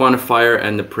quantifier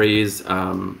and the praise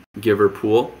giver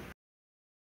pool.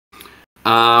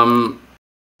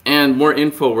 And more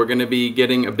info, we're going to be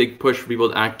getting a big push for people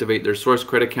to activate their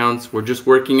SourceCred accounts. We're just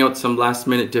working out some last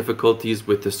minute difficulties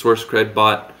with the SourceCred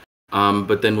bot,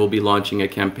 but then we'll be launching a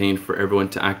campaign for everyone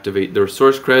to activate their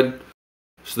SourceCred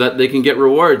so that they can get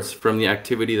rewards from the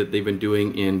activity that they've been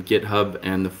doing in GitHub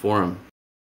and the forum.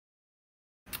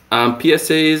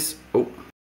 PSAs.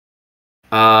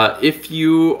 If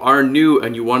you are new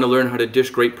and you want to learn how to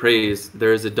dish great praise,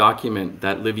 there is a document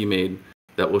that Livy made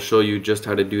that will show you just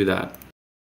how to do that.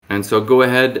 And so go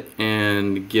ahead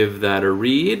and give that a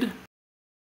read.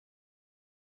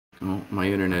 Oh, my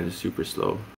internet is super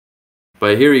slow.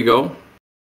 But here you go.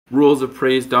 Rules of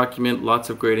praise document, lots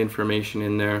of great information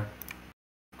in there.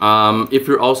 If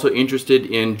you're also interested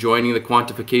in joining the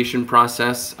quantification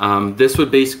process, this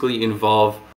would basically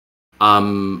involve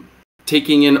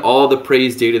taking in all the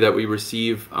praise data that we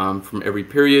receive from every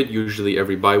period, usually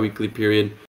every bi-weekly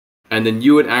period, and then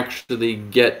you would actually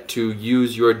get to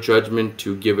use your judgment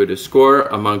to give it a score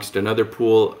amongst another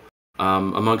pool,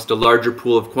 amongst a larger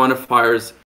pool of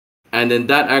quantifiers, and then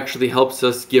that actually helps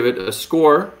us give it a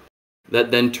score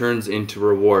that then turns into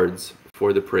rewards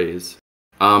for the praise.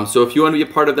 So if you want to be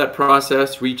a part of that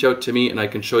process, reach out to me and I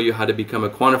can show you how to become a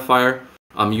quantifier.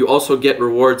 You also get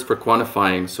rewards for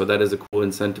quantifying, so that is a cool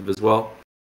incentive as well.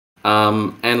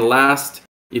 And last,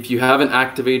 If you haven't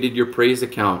activated your praise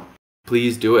account,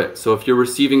 please do it. So if you're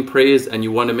receiving praise and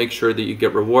you want to make sure that you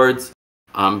get rewards,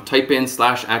 type in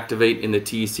 /activate in the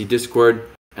TEC Discord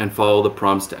and follow the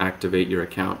prompts to activate your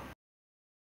account.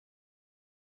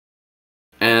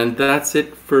 And that's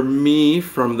it for me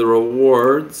from the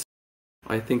rewards.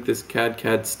 I think this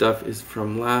CAD stuff is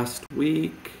from last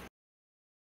week.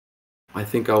 I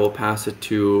think I will pass it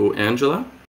to Angela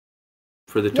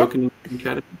for the Token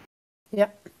Academy.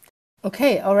 Yep.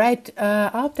 Okay, all right.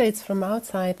 Updates from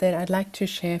outside that I'd like to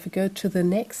share. If we go to the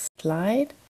next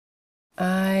slide,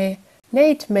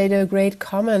 Nate made a great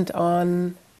comment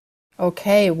on,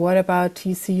 okay, what about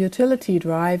TC utility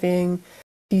driving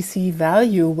TC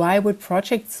value? Why would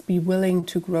projects be willing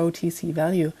to grow TC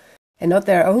value and not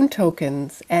their own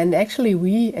tokens? And actually,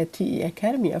 we at TE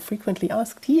Academy are frequently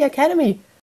asked, TE Academy,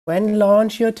 when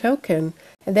launch your token?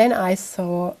 And then I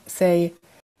say,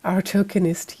 our token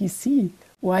is TC.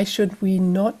 Why should we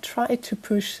not try to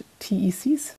push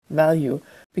TEC's value?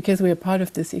 Because we are part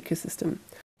of this ecosystem.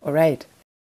 All right.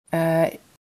 And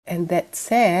that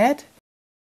said,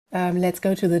 let's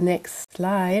go to the next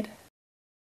slide.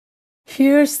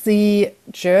 Here's the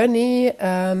journey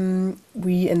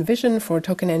we envision for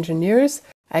token engineers.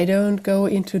 I don't go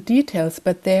into details,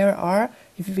 but there are,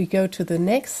 if we go to the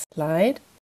next slide,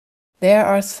 there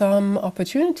are some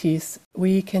opportunities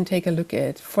we can take a look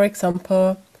at. For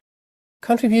example,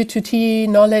 contribute to TE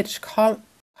Knowledge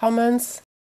Commons.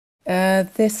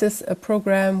 This is a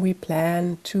program we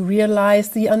plan to realize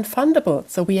the unfundable.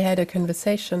 So we had a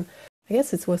conversation, I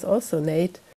guess it was also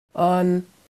Nate, on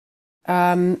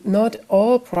not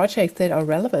all projects that are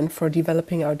relevant for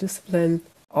developing our discipline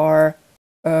are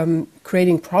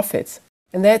creating profits.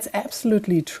 And that's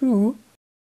absolutely true.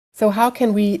 So how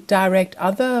can we direct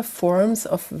other forms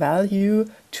of value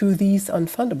to these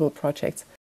unfundable projects?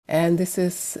 And this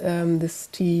is this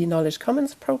TE Knowledge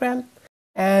Commons program.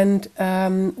 And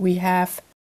we have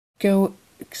go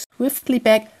swiftly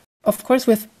back, of course,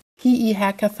 with PE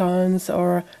hackathons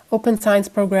or open science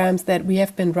programs that we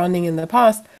have been running in the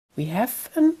past. We have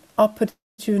an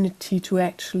opportunity to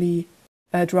actually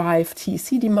drive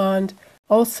TEC demand.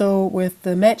 Also with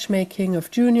the matchmaking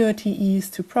of junior TEs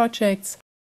to projects,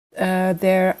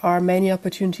 there are many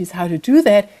opportunities how to do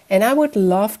that. And I would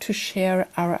love to share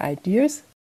our ideas.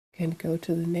 You can go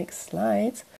to the next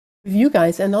slides with you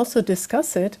guys and also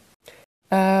discuss it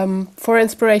for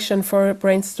inspiration, for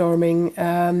brainstorming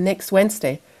next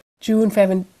Wednesday, June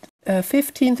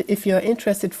 15th. If you're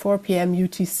interested, 4 p.m.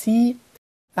 UTC.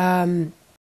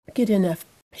 Gideon, I've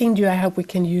pinged you. I hope we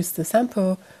can use the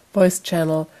Sampo voice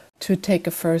channel to take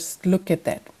a first look at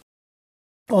that.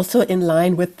 Also in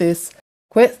line with this,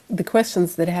 the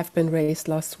questions that have been raised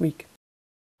last week.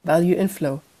 Value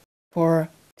inflow for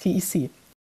TEC.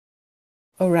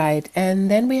 All right, and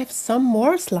then we have some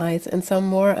more slides and some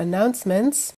more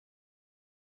announcements.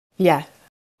 Yeah,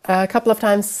 a couple of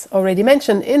times already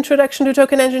mentioned, Introduction to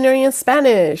Token Engineering in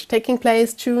Spanish, taking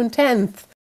place June 10th.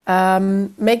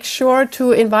 Make sure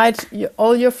to invite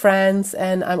all your friends,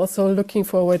 and I'm also looking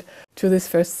forward to this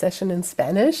first session in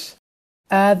Spanish.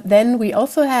 Then we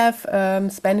also have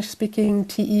Spanish-speaking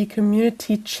TE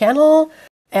community channel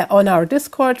on our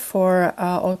Discord for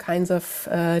all kinds of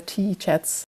TE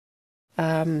chats,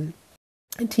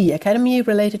 TE Academy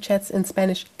related chats in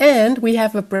Spanish. And we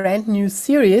have a brand new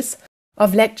series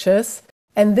of lectures,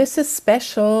 and this is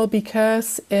special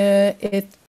because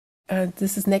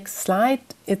this is next slide.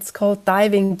 It's called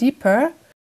Diving Deeper,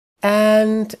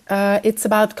 and it's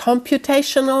about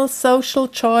computational social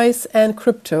choice and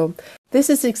crypto. This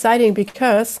is exciting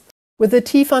because with the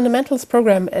TE Fundamentals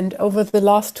program and over the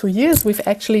last 2 years, we've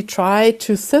actually tried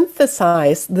to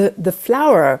synthesize the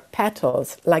flower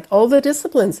petals, like all the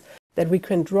disciplines that we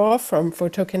can draw from for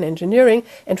token engineering,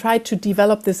 and try to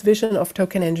develop this vision of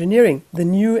token engineering, the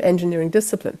new engineering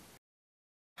discipline.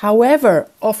 However,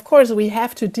 of course, we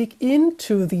have to dig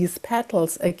into these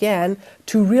petals again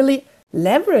to really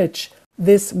leverage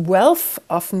this wealth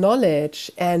of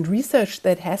knowledge and research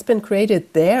that has been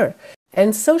created there.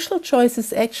 And social choice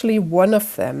is actually one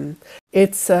of them.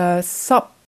 It's a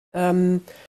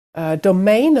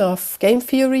domain of game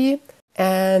theory,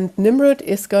 and Nimrod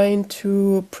is going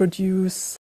to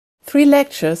produce 3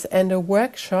 lectures and a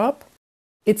workshop.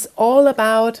 It's all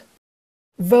about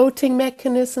voting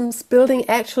mechanisms, building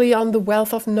actually on the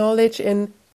wealth of knowledge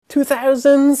in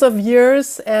 2000s of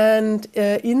years and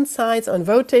insights on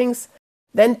votings,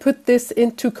 then put this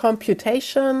into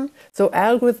computation, so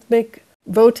algorithmic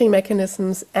voting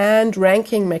mechanisms and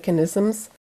ranking mechanisms.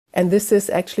 And this is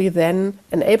actually then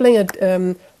enabling,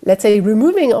 let's say,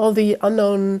 removing all the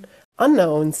unknown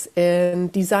unknowns in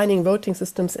designing voting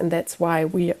systems, and that's why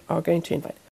we are going to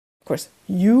invite, of course,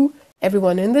 you,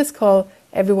 everyone in this call,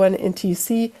 everyone in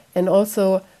TEC, and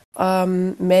also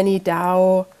many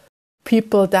DAO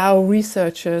people, DAO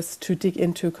researchers to dig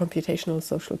into computational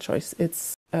social choice.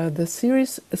 It's the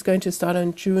series is going to start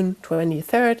on June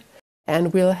 23rd,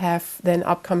 and we'll have then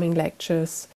upcoming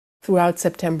lectures throughout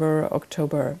September,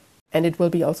 October, and it will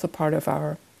be also part of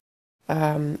our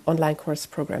online course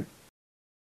program.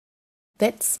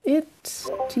 That's it,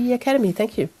 TE Academy.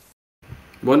 Thank you.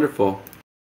 Wonderful.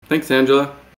 Thanks,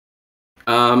 Angela.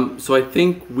 So I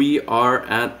think we are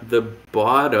at the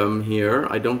bottom here.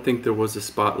 I don't think there was a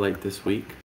spotlight this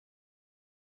week.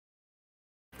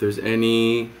 If there's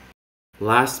any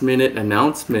last minute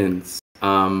announcements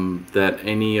that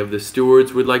any of the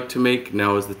stewards would like to make,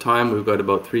 now is the time. We've got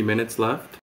about 3 minutes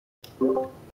left.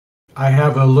 I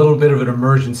have a little bit of an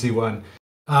emergency one.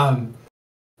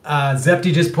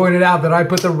 Zepti just pointed out that I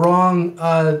put the wrong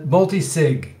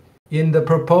multi-sig in the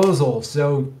proposal,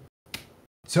 so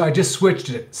I just switched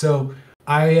it. So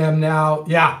I am now,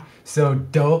 I've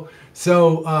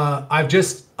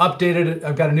just updated it.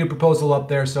 I've got a new proposal up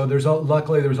there. So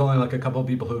luckily there's only like a couple of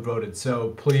people who voted. So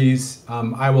please,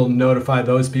 I will notify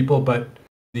those people, but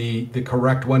the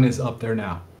correct one is up there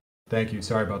now. Thank you.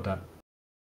 Sorry about that.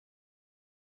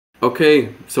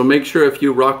 Okay, so make sure if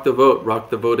you rock the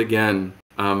vote again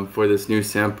for this new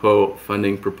Sampo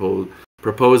funding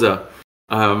proposa.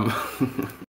 And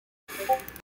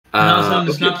also on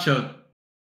the snapshot.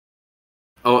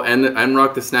 Oh, and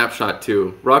rock the snapshot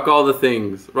too. Rock all the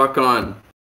things. Rock on.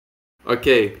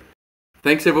 Okay.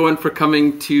 Thanks everyone for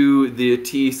coming to the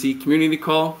TEC Community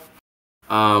Call.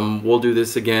 We'll do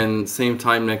this again same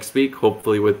time next week,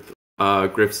 hopefully with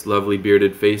Griff's lovely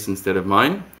bearded face instead of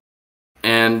mine.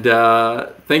 And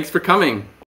thanks for coming.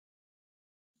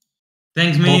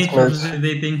 Thanks, me, for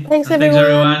facilitating. Thanks, Thanks,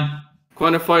 everyone.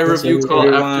 Quantify Thanks, review call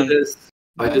everyone. after this.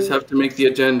 I just have to make the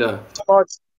agenda.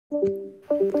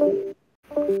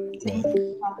 Thank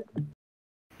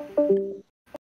you.